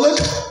کی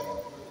دولت،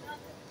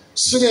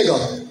 سنیے گا،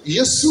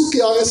 یسوع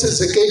کے آنے سے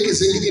زکئی کی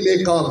زندگی میں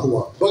ایک کام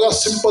ہوا، بڑا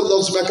سمپل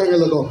لفظ میں کرنے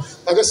لگا ہوں،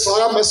 اگر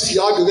سارا میسج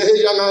یاد رہے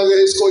یا نہ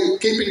رہے، اس کو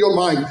کیپ ان یور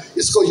مائنڈ،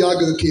 اس کو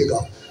یاد رکھیے گا۔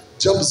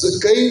 جب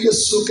زکئی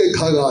یسوع کے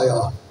گھر آیا،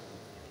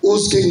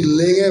 اس دن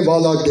لینے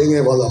والا دینے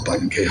والا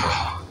بن گیا۔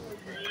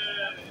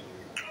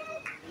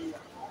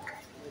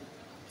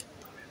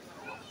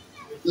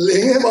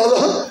 لینے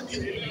والا،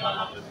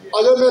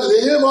 اگر میں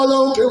لینے والا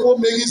ہوں پھر وہ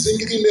میری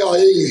زندگی میں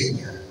آئے ہی نہیں،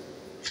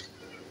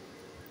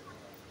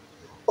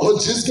 اور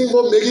جس دن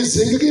وہ میری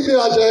زندگی میں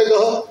آ جائے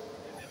گا،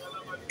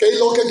 کئی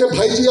لوگ کہتے ہیں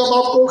بھائی جی ہم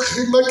آپ کو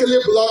خدمت کے لیے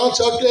بلانا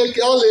چاہتے ہیں،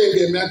 کیا لیں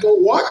گے؟ میں کہوں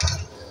واٹ؟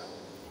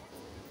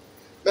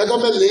 میں کہا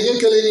میں لینے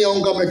کے لیے نہیں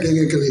آؤں گا، میں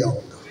دینے کے لیے آؤں گا۔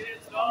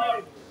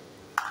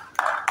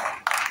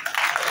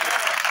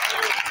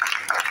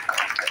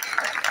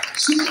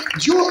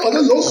 جو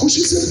اگر لوگ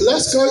خوشی سے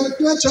بلیس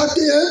کرنا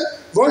چاہتے ہیں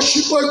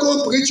ورشپر کو،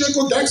 پریچر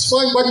کو، that's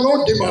fine, but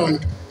not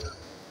demand,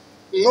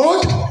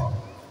 not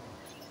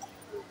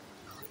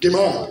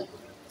demand.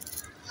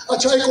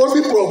 اچھا ایک اور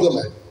بھی پرابلم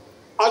ہے،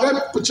 اگر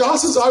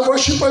 50,000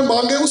 ورشپر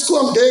مانگے اس کو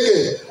ہم دیں گے،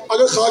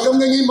 اگر خادم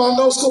نے نہیں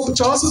مانگا اس کو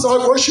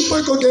 50,000 ورشپر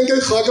کو دیں گے،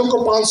 خادم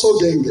کو 500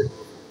 دیں گے،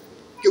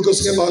 کیونکہ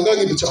اس نے مانگا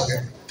نہیں بچانے۔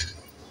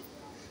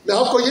 میں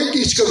آپ کو یہ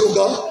ٹیچ کروں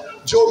گا،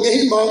 جو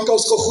نہیں مانگتا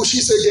اس کو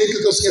خوشی سے دے،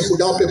 کیونکہ اس نے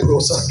خدا پہ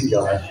بھروسہ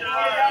کیا ہے۔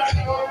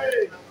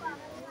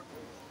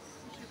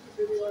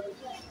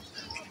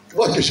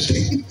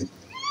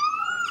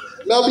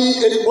 میں ابھی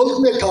ایک ملک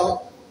میں تھا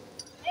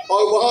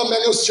اور وہاں میں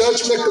نے اس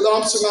چرچ میں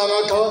کلام سنانا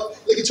تھا،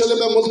 لیکن چلے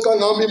میں ملک کا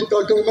نام بھی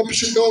بتاتا ہوں۔ میں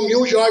پچھلے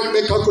نیو یارک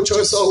میں تھا، کچھ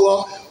عرصہ ہوا،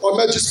 اور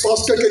میں جس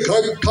پاسٹر کے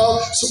گھر تھا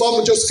صبح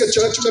مجھے اس کے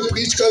چرچ میں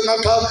پریچ کرنا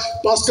تھا۔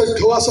 پاسٹر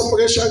تھوڑا سا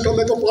پریشان تھا،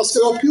 میں کہا پاسٹر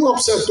آپ کیوں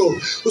اپسیٹ ہو؟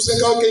 اس نے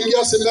کہا کہ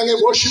انڈیا سے میں نے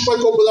ورشپر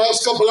کو بلایا،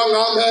 اس کا بڑا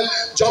نام ہے۔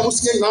 جب اس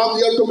نے نام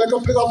لیا تو میں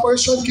کہا پھر آپ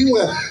پریشان کیوں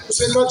ہیں؟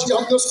 اس نے کہا جی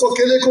ہم نے اس کو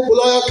اکیلے کو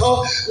بلایا تھا،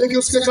 لیکن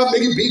اس نے کہا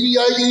میری بیوی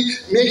آئے گی،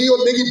 میری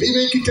اور میری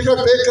بیوی کی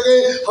ٹکٹ پے کرے،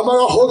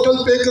 ہمارا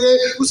ہوٹل پے کرے۔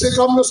 اس نے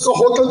کہا ہم نے اس کا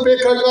ہوٹل پے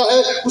کرنا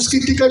ہے، اس کی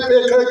ٹکٹ پے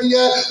کر دی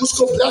ہے، اس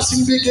کو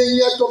بلیسنگ بھی دینی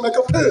ہے۔ تو میں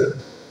کہا پھر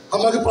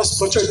ہمارے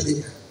پاس بچت نہیں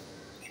ہے،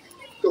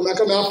 تو میں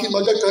کہا میں آپ کی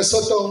مدد کر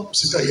سکتا ہوں؟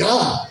 اس نے کہا یا،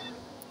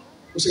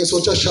 اس نے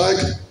سوچا شاید،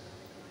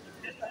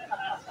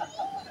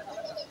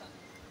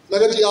 میں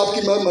کہا جی آپ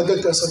کی میں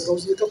مدد کر سکتا ہوں۔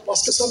 اس نے کہا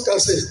پاسٹر صاحب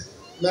کیسے؟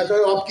 میں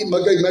کہا آپ کی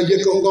مدد میں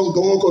یہ کہوں گا ان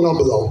دونوں کو نہ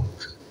بلاؤ۔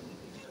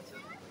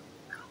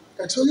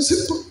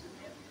 سمپل۔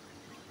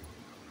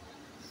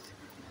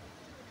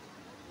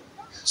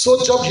 سو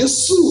جب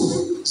یسوع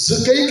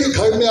زکئی کے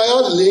گھر میں آیا،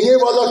 لینے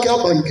والا کیا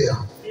بن گیا؟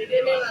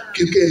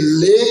 کیونکہ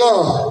لینا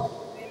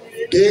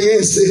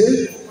دینے سے،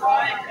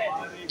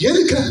 یہ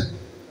لکھا ہے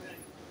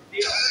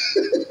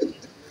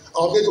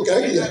آپ نے تو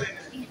کہہ دیا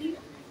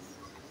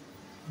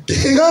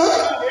دینا،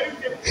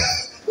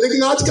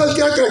 لیکن آج کل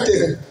کیا کہتے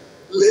ہیں؟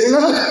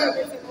 لینا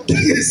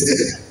دینے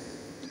سے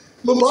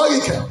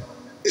مبارک ہے۔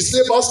 اس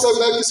لیے بات کر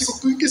میں کسی کو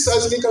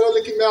کرٹیسائز نہیں کر رہا،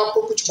 لیکن میں آپ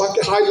کو کچھ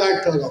باتیں ہائی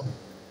لائٹ کر رہا ہوں۔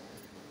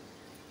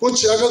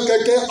 کچھ چینل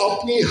کہتے ہیں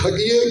اپنی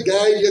ہدیے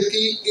غیر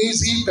یقی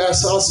ایزی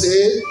پیسہ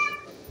سے،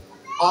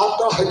 آپ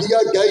کا ہدیہ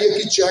غیر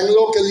یقی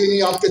چینلوں کے لیے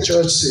نہیں، آپ کے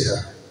چرچ سے ہے۔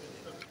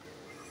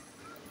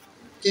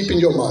 Keep in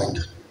your mind.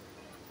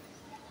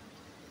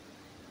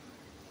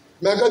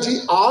 میں کہا جی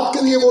آپ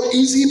کے لیے وہ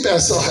ایزی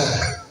پیسہ ہے،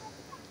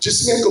 جس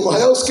نے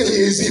کمایا اس کے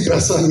لیے ایزی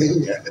پیسہ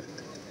نہیں ہے۔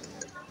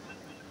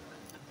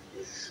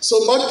 سو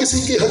مت کسی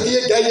کی ہدیے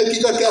غیر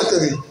یقی کا کیا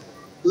کریں؟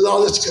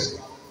 لالچ کریں۔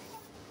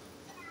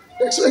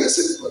 That's very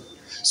simple۔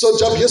 سو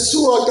جب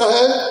یسوع آتا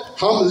ہے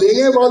ہم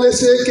لینے والے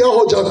سے کیا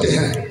ہو جاتے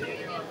ہیں؟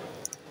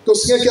 تو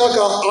اس نے کیا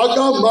کہا؟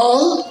 آدھا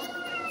مال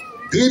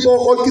غریبوں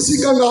اور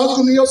کسی کا ناحق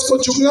نہیں ہے اس کو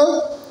چکنا۔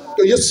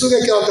 تو یسوع نے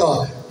کیا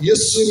کہا؟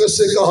 یسوع نے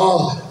سے کہا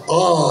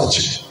آج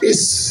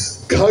اس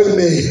گھر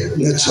میں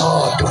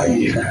نجات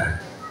آئی ہے۔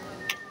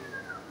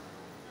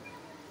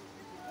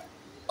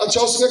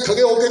 اچھا اس نے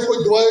کھڑے ہو کے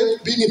کوئی دعائیں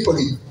بھی نہیں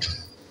پڑھی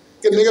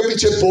کہ میرے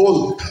پیچھے بول،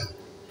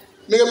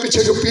 میرے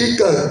پیچھے جو پیٹ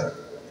کر،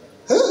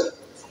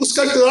 اس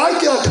کا اقرار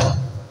کیا تھا؟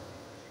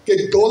 کہ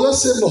دولت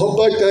سے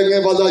محبت کرنے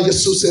والا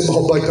یسوع سے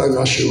محبت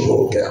کرنا شروع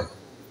ہو گیا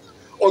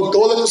اور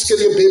دولت اس کے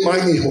لیے بے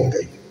معنی ہو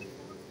گئی.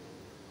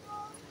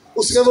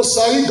 اس نے وہ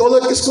ساری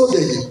دولت کس کو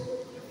دے دی؟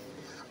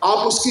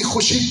 آپ اس کی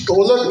خوشی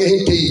دولت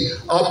نہیں تھی،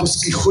 آپ اس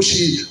کی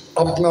خوشی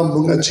اپنا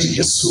منجی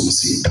یسوع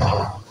مسیح تھا.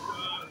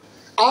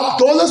 آپ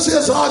دولت سے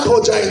آزاد ہو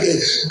جائیں گے،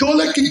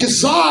 دولت کی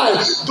ڈیزائر،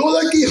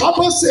 دولت کی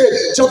حبت سے،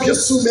 جب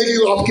یسوع میری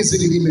اور آپ کی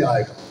زندگی میں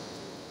آئے گا.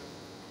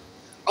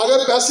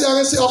 اگر پیسے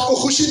آنے سے آپ کو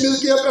خوشی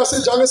ملتی ہے، پیسے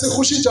جانے سے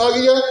خوشی جا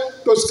رہی ہے،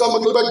 تو اس کا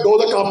مطلب ہے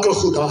دولت آپ کا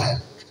خدا ہے.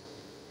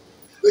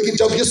 لیکن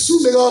جب یسوع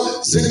میرا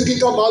زندگی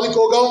کا مالک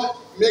ہوگا،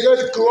 میرے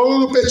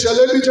کروڑوں روپے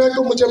چلے بھی جائیں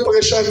تو مجھے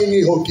پریشانی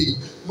نہیں ہوتی،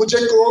 مجھے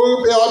کروڑوں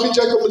روپے آ بھی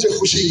جائیں تو مجھے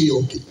خوشی نہیں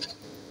ہوتی.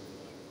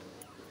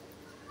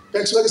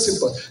 That's very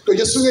simple. تو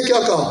یسوع نے کیا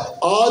کہا؟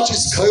 آج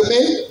اس گھر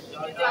میں،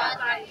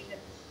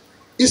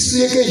 اس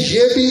لیے کہ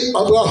یہ بھی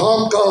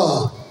ابراہم کا،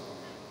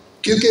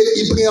 کیونکہ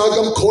ابن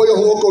آدم کھوئے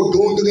ہوں کو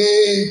ڈھونڈنے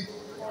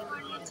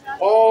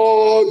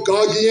اور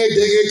گاڑیاں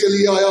دینے کے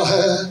لیے آیا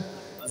ہے،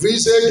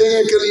 ویزے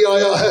دینے کے لیے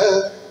آیا ہے،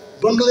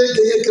 بنگلے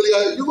دینے کے لیے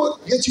آیا ہے.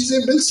 یہ چیزیں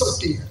مل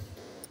سکتی ہیں،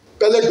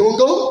 پہلے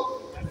ڈھونڈو.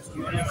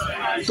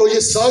 تو یہ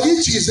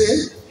ساری چیزیں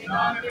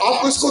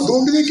آپ کو اس کو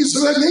ڈھونڈنے کی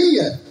ضرورت نہیں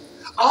ہے،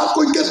 آپ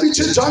کو ان کے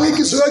پیچھے جانے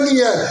کی ضرورت نہیں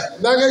ہے.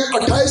 میں نے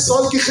 28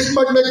 سال کی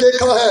خدمت میں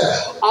دیکھا ہے،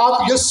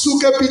 آپ یسوع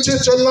کے پیچھے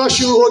چلنا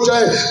شروع ہو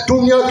جائیں،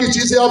 دنیا کی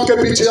چیزیں آپ کے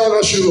پیچھے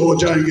آنا شروع ہو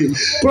جائیں گی.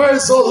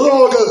 Praise the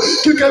Lord.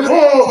 کیونکہ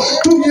وہ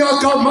دنیا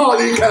کا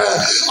مالک ہے.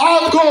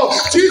 آپ کو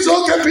چیزوں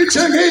کے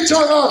پیچھے نہیں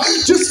جانا،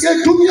 جس نے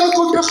دنیا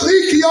کو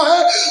تخلیق کیا ہے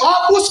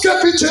آپ اس کے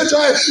پیچھے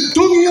جائیں.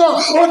 دنیا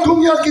اور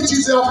دنیا کی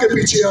چیزیں آپ کے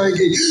پیچھے آئیں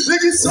گی.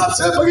 لیکن سب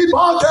سے بڑی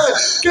بات ہے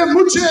کہ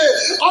مجھے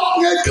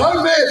اپنے گھر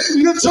میں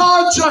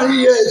نجات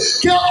چاہیے.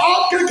 کیا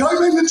آپ کے گھر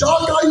میں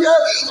نجات آئی ہے؟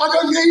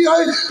 اگر نہیں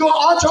آئی تو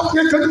آج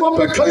اپنے قدموں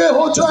پہ کھڑے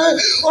ہو جائیں.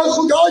 اور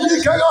خدا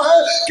یہ کہہ رہا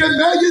ہے کہ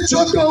میں یہ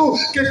چاہتا ہوں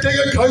کہ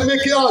تیرے گھر میں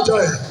کیا آ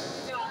جائے.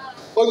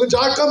 اور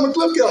نجات کا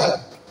مطلب کیا ہے؟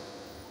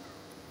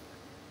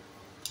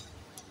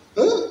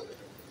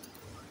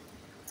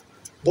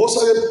 بہت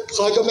سارے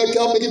خاگم ہے،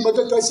 کیا میری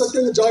مدد کر سکتے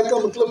ہیں؟ نجات کا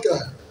مطلب کیا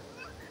ہے؟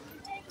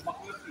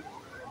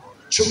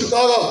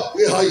 چھٹکارا،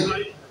 رہائی.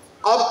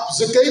 اب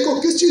زکئی کو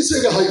کس چیز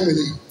سے رہائی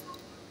ملی؟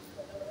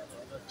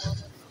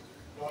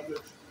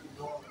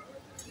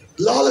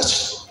 لالچ.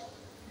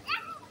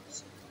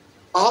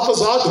 آپ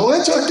آزاد ہونا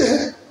چاہتے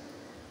ہیں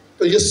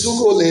تو یسوع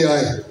کو لے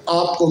آئیں،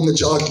 آپ کو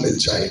نجات مل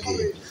جائے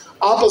گی،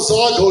 آپ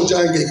آزاد ہو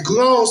جائیں گے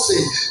گناہوں سے.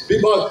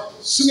 بیمار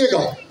سنیے گا،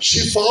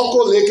 شفا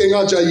کو لے کے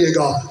نہ جائیے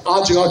گا،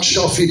 آج رات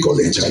شافی کو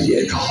لے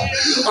جائیے گا.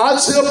 آج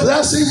صرف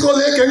بلیسنگ کو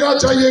لے کے نہ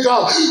جائیے گا،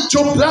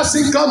 جو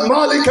بلیسنگ کا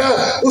مالک ہے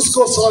اس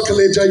کو ساتھ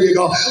لے جائیے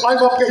گا.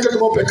 آج اپنے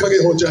قدموں پہ کھڑے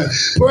ہو جائیں.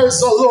 Praise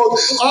the Lord.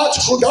 آج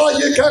خدا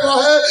یہ کہہ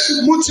رہا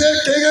ہے مجھے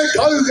تیرے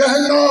گھر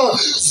رہنا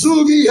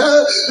ضروری ہے.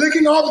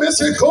 لیکن آپ میں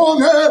سے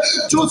کون ہے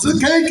جو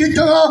زکئی کی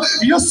طرح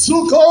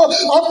یسوع کو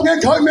اپنے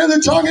گھر میں لے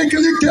جانے کے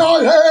لیے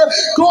تیار ہے؟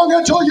 کون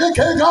ہے جو یہ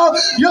کہے گا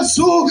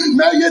یسوع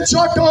میں یہ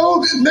چاہتا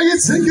ہوں میری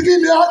زندگی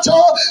میں آ جا،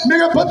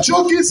 میرے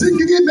بچوں کی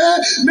زندگی میں،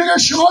 میرے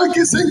شوہر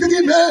کی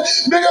زندگی میں،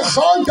 میرے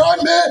خاندان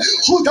میں.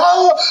 خدا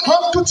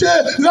ہم تجھے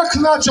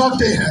رکھنا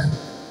چاہتے ہیں.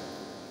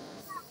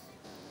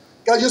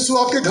 کیا یسوع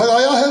آپ کے گھر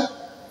آیا ہے؟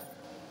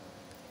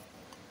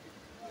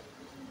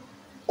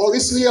 اور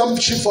اس لیے ہم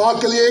شفا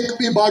کے لیے ایک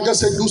عبادت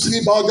سے دوسری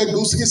عبادت،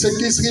 دوسری سے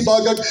تیسری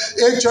عبادت،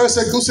 ایک چرچ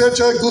سے دوسرے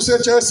چرچ،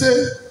 دوسرے چرچ سے.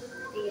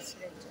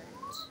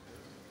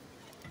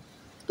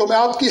 تو میں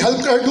آپ کی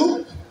ہیلپ کر دوں،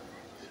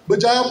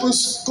 بجائے آپ اس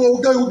کو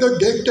ادھر ادھر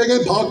دیکھتے گئے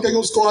بھاگتے گئے،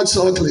 اس کو آج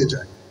ساتھ لے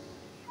جائیں.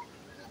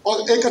 اور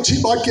ایک اچھی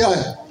بات کیا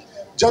ہے،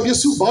 جب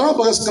یسوع 12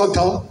 برس کا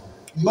تھا،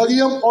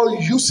 مریم اور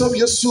یوسف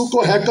یسوع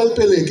کو ہیکل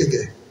پہ لے کے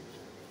گئے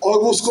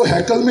اور وہ اس کو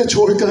ہیکل میں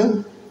چھوڑ کر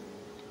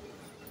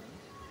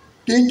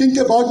 3 دن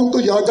کے بعد ان کو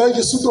یاد آیا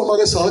یسوع تو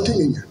ہمارے ساتھ ہی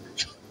نہیں ہے.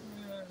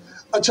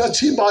 اچھا،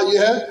 اچھی بات یہ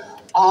ہے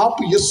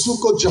آپ یسوع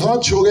کو جہاں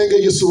چھوڑیں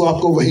گے یسوع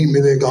آپ کو وہیں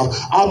ملے گا،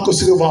 آپ کو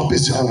صرف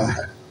واپس جانا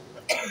ہے.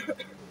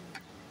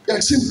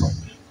 سمپل.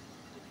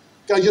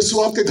 کیا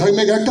یسوع آپ کے گھر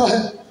میں رہتا ہے؟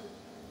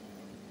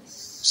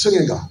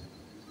 سنیں گا،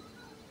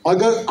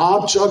 اگر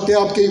آپ چاہتے ہیں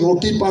آپ کی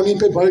روٹی پانی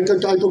پہ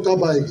برکت آئے تو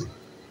کب آئے گی؟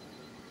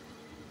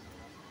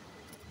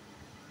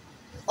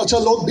 اچھا،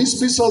 لوگ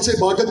 20 سال سے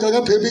عبادت کر رہے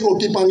ہیں پھر بھی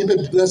روٹی پانی پہ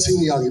بلیسنگ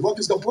نہیں آ رہی. What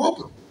is the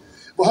problem?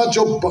 وہاں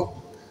جو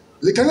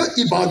لکھا نا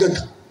عبادت،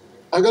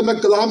 اگر میں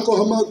کلام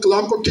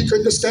کو ٹھیک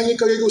انڈرسٹینڈ نہیں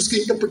کرے گا اس کی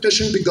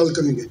انٹرپریٹیشن بھی غلط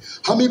کریں گے.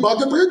 ہم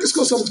عبادت پہ کس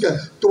کو سمجھ گئے؟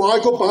 تمہارے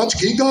کو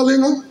 5 گھی ڈالے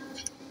گا.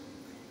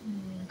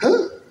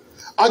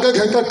 اگر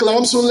گھنٹہ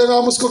کلام سن لے گا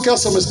ہم اس کو کیا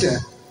سمجھتے ہیں؟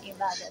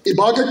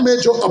 عبادت میں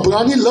جو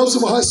عبرانی لفظ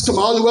وہاں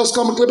استعمال ہوا اس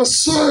کا مطلب ہے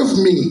سرو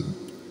می،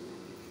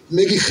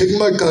 میری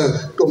خدمت کر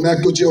تو میں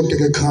تجھے اور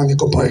تیرے کھانے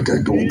کو بھر کر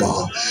دوں گا.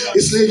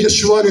 اس لیے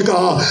یشوع نے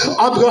کہا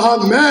اب رہا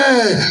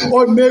میں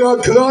اور میرا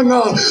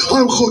گھرانہ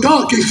ہم خدا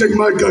کی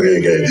خدمت کریں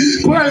گے.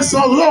 Praise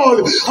the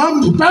Lord. ہم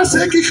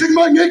پیسے کی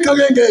خدمت نہیں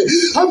کریں گے،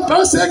 ہم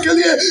پیسے کے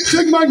لیے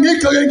خدمت نہیں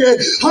کریں گے،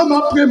 ہم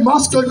اپنے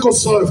ماسٹر کو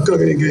سرو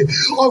کریں گے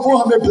اور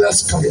وہ ہمیں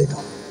بلیس کرے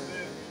گا.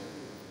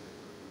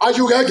 Are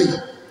you ready؟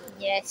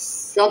 Yes.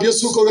 کیا آپ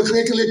یسوع کو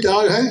رکھنے کے لیے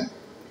تیار ہیں؟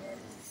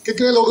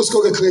 कितने लोग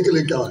उसको रखने के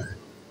लिए क्या है?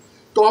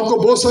 तो आपको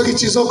बहुत सारी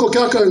चीजों को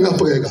क्या करना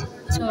पड़ेगा?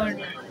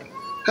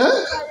 है?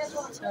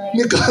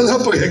 निकालना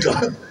पड़ेगा।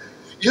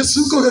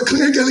 यीशु को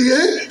रखने के लिए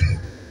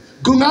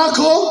गुनाह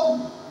को,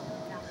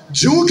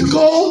 झूठ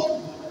को,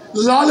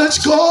 लालच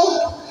को,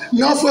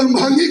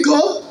 नाफरमानी को,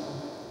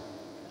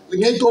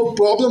 नहीं तो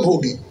प्रॉब्लम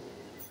होगी।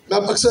 मैं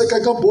अक्सर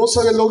कहता हूँ बहुत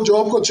सारे लोग जो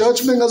आपको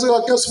चर्च में नजर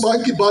आते हैं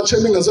आसमान की बादशाह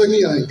में नजर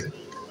नहीं आएंगे,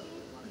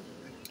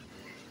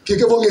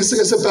 क्योंकि वो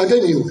ऐसे पैदा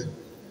नहीं हुए।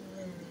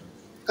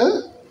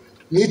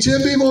 नीचे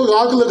भी वो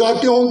राग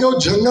लगाते होंगे और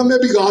जहन्नम में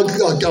भी राग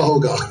का क्या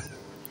होगा।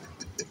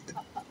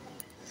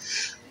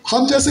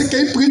 हम जैसे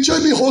कई प्रीचर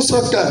भी हो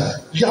सकता है,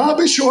 यहाँ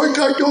भी शोर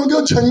करते होंगे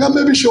और जहन्नम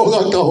में भी शोर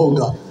आता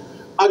होगा।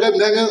 अगर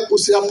मैंने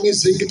उसे अपनी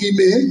जिंदगी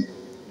में,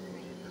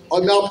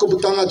 और मैं आपको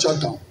बताना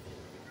चाहता हूँ,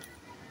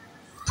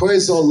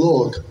 प्रेज़ द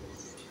लॉर्ड,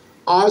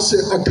 आज से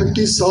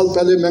 38 साल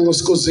पहले मैंने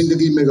उसको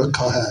जिंदगी में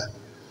रखा है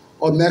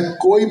और मैं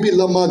कोई भी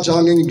लम्हा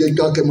जाने नहीं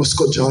देता कि मैं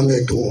उसको जाने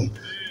दूँ।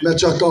 मैं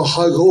चाहता हूँ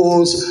हर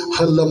रोज़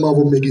हर लम्हा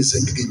वो मेरी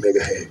ज़िंदगी में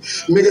रहे,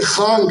 मेरे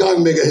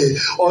ख़ानदान में रहे।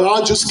 और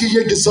आज उसकी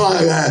ये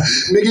डिज़ायर है,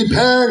 मेरी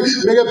बहन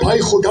मेरे भाई,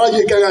 खुदा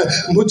ये कह रहा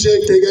है मुझे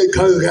तेरे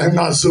घर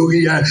रहना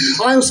ज़रूरी है।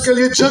 आए उसके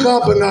लिए जगह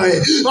बनाए,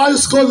 आए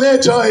उसको ले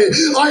जाए,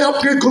 आए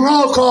अपने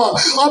गुनाह का,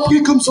 अपनी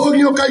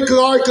कमज़ोरियों का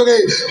इकरार करे।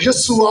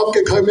 यीशु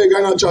आपके घर में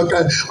रहना चाहता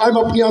है। आए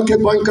अपनी आंखें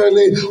बंद कर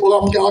ले और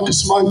अपने आँख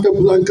आसमान पर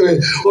बुलंद करे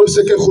और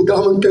उसे कहे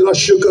खुदावन तेरा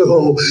शुक्र हो,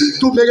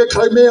 तू मेरे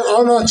घर में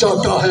आना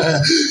चाहता है,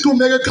 तू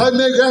मेरे घर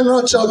में रहना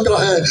चाहता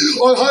है।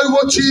 और हर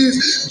वो चीज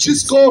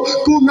जिसको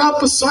तू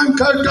नापसंद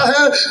करता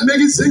है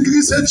मेरी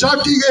जिंदगी से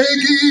जाती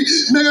रहेगी,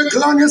 मेरे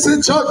घराने से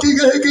जाती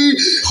रहेगी।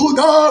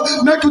 खुदा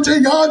मैं तुझे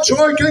यहाँ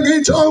छोड़ के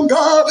नहीं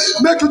जाऊंगा,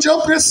 मैं तुझे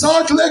अपने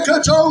साथ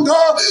लेकर जाऊंगा,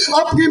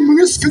 अपनी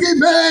मिनिस्ट्री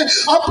में,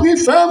 अपनी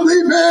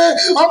फैमिली में,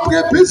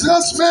 अपने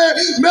बिजनेस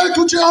में मैं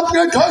तुझे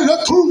अपने घर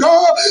रखूंगा।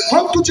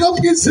 हम तुझे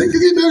अपनी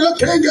जिंदगी में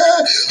रखेंगे,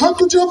 हम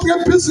तुझे अपने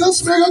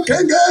बिजनेस में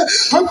रखेंगे,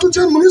 हम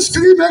तुझे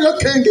मिनिस्ट्री में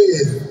रखेंगे।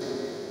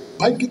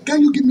 भाई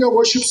can you give me a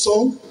worship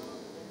song?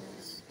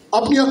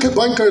 अपनी आंखें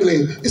बंद कर लें।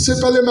 इससे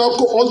पहले मैं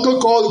आपको ऑल्टर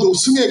कॉल दूं,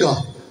 सुनिएगा।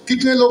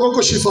 कितने लोगों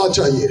को शिफा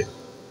चाहिए?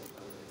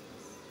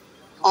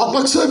 आप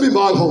अक्सर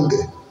बीमार होंगे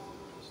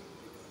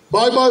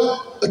बार बार।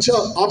 अच्छा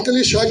आपके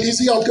लिए शायद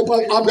इजी, आपके पास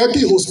आप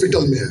रहती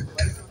हॉस्पिटल में है,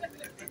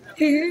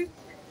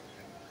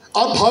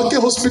 आप भाग के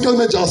हॉस्पिटल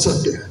में जा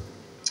सकते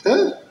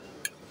हैं,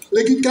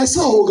 लेकिन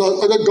कैसा होगा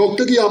अगर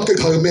डॉक्टर ही आपके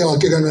घर में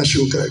आके रहना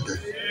शुरू कर दे?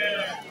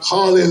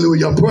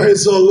 Hallelujah,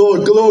 praise the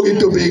Lord, glory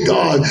to be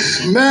God.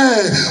 मैं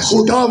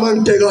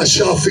खुदावन तेरा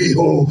शाफी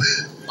हूँ।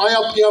 आए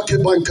अपनी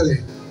आंखें बंद करें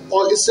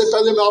और इससे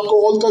पहले मैं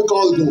आपको ऑल्टर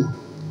कॉल दूँ,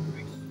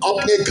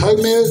 अपने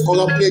घर में और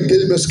अपने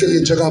दिल में उसके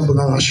लिए जगह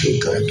बनाना शुरू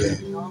कर दें।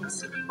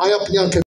 आए अपनी आंखें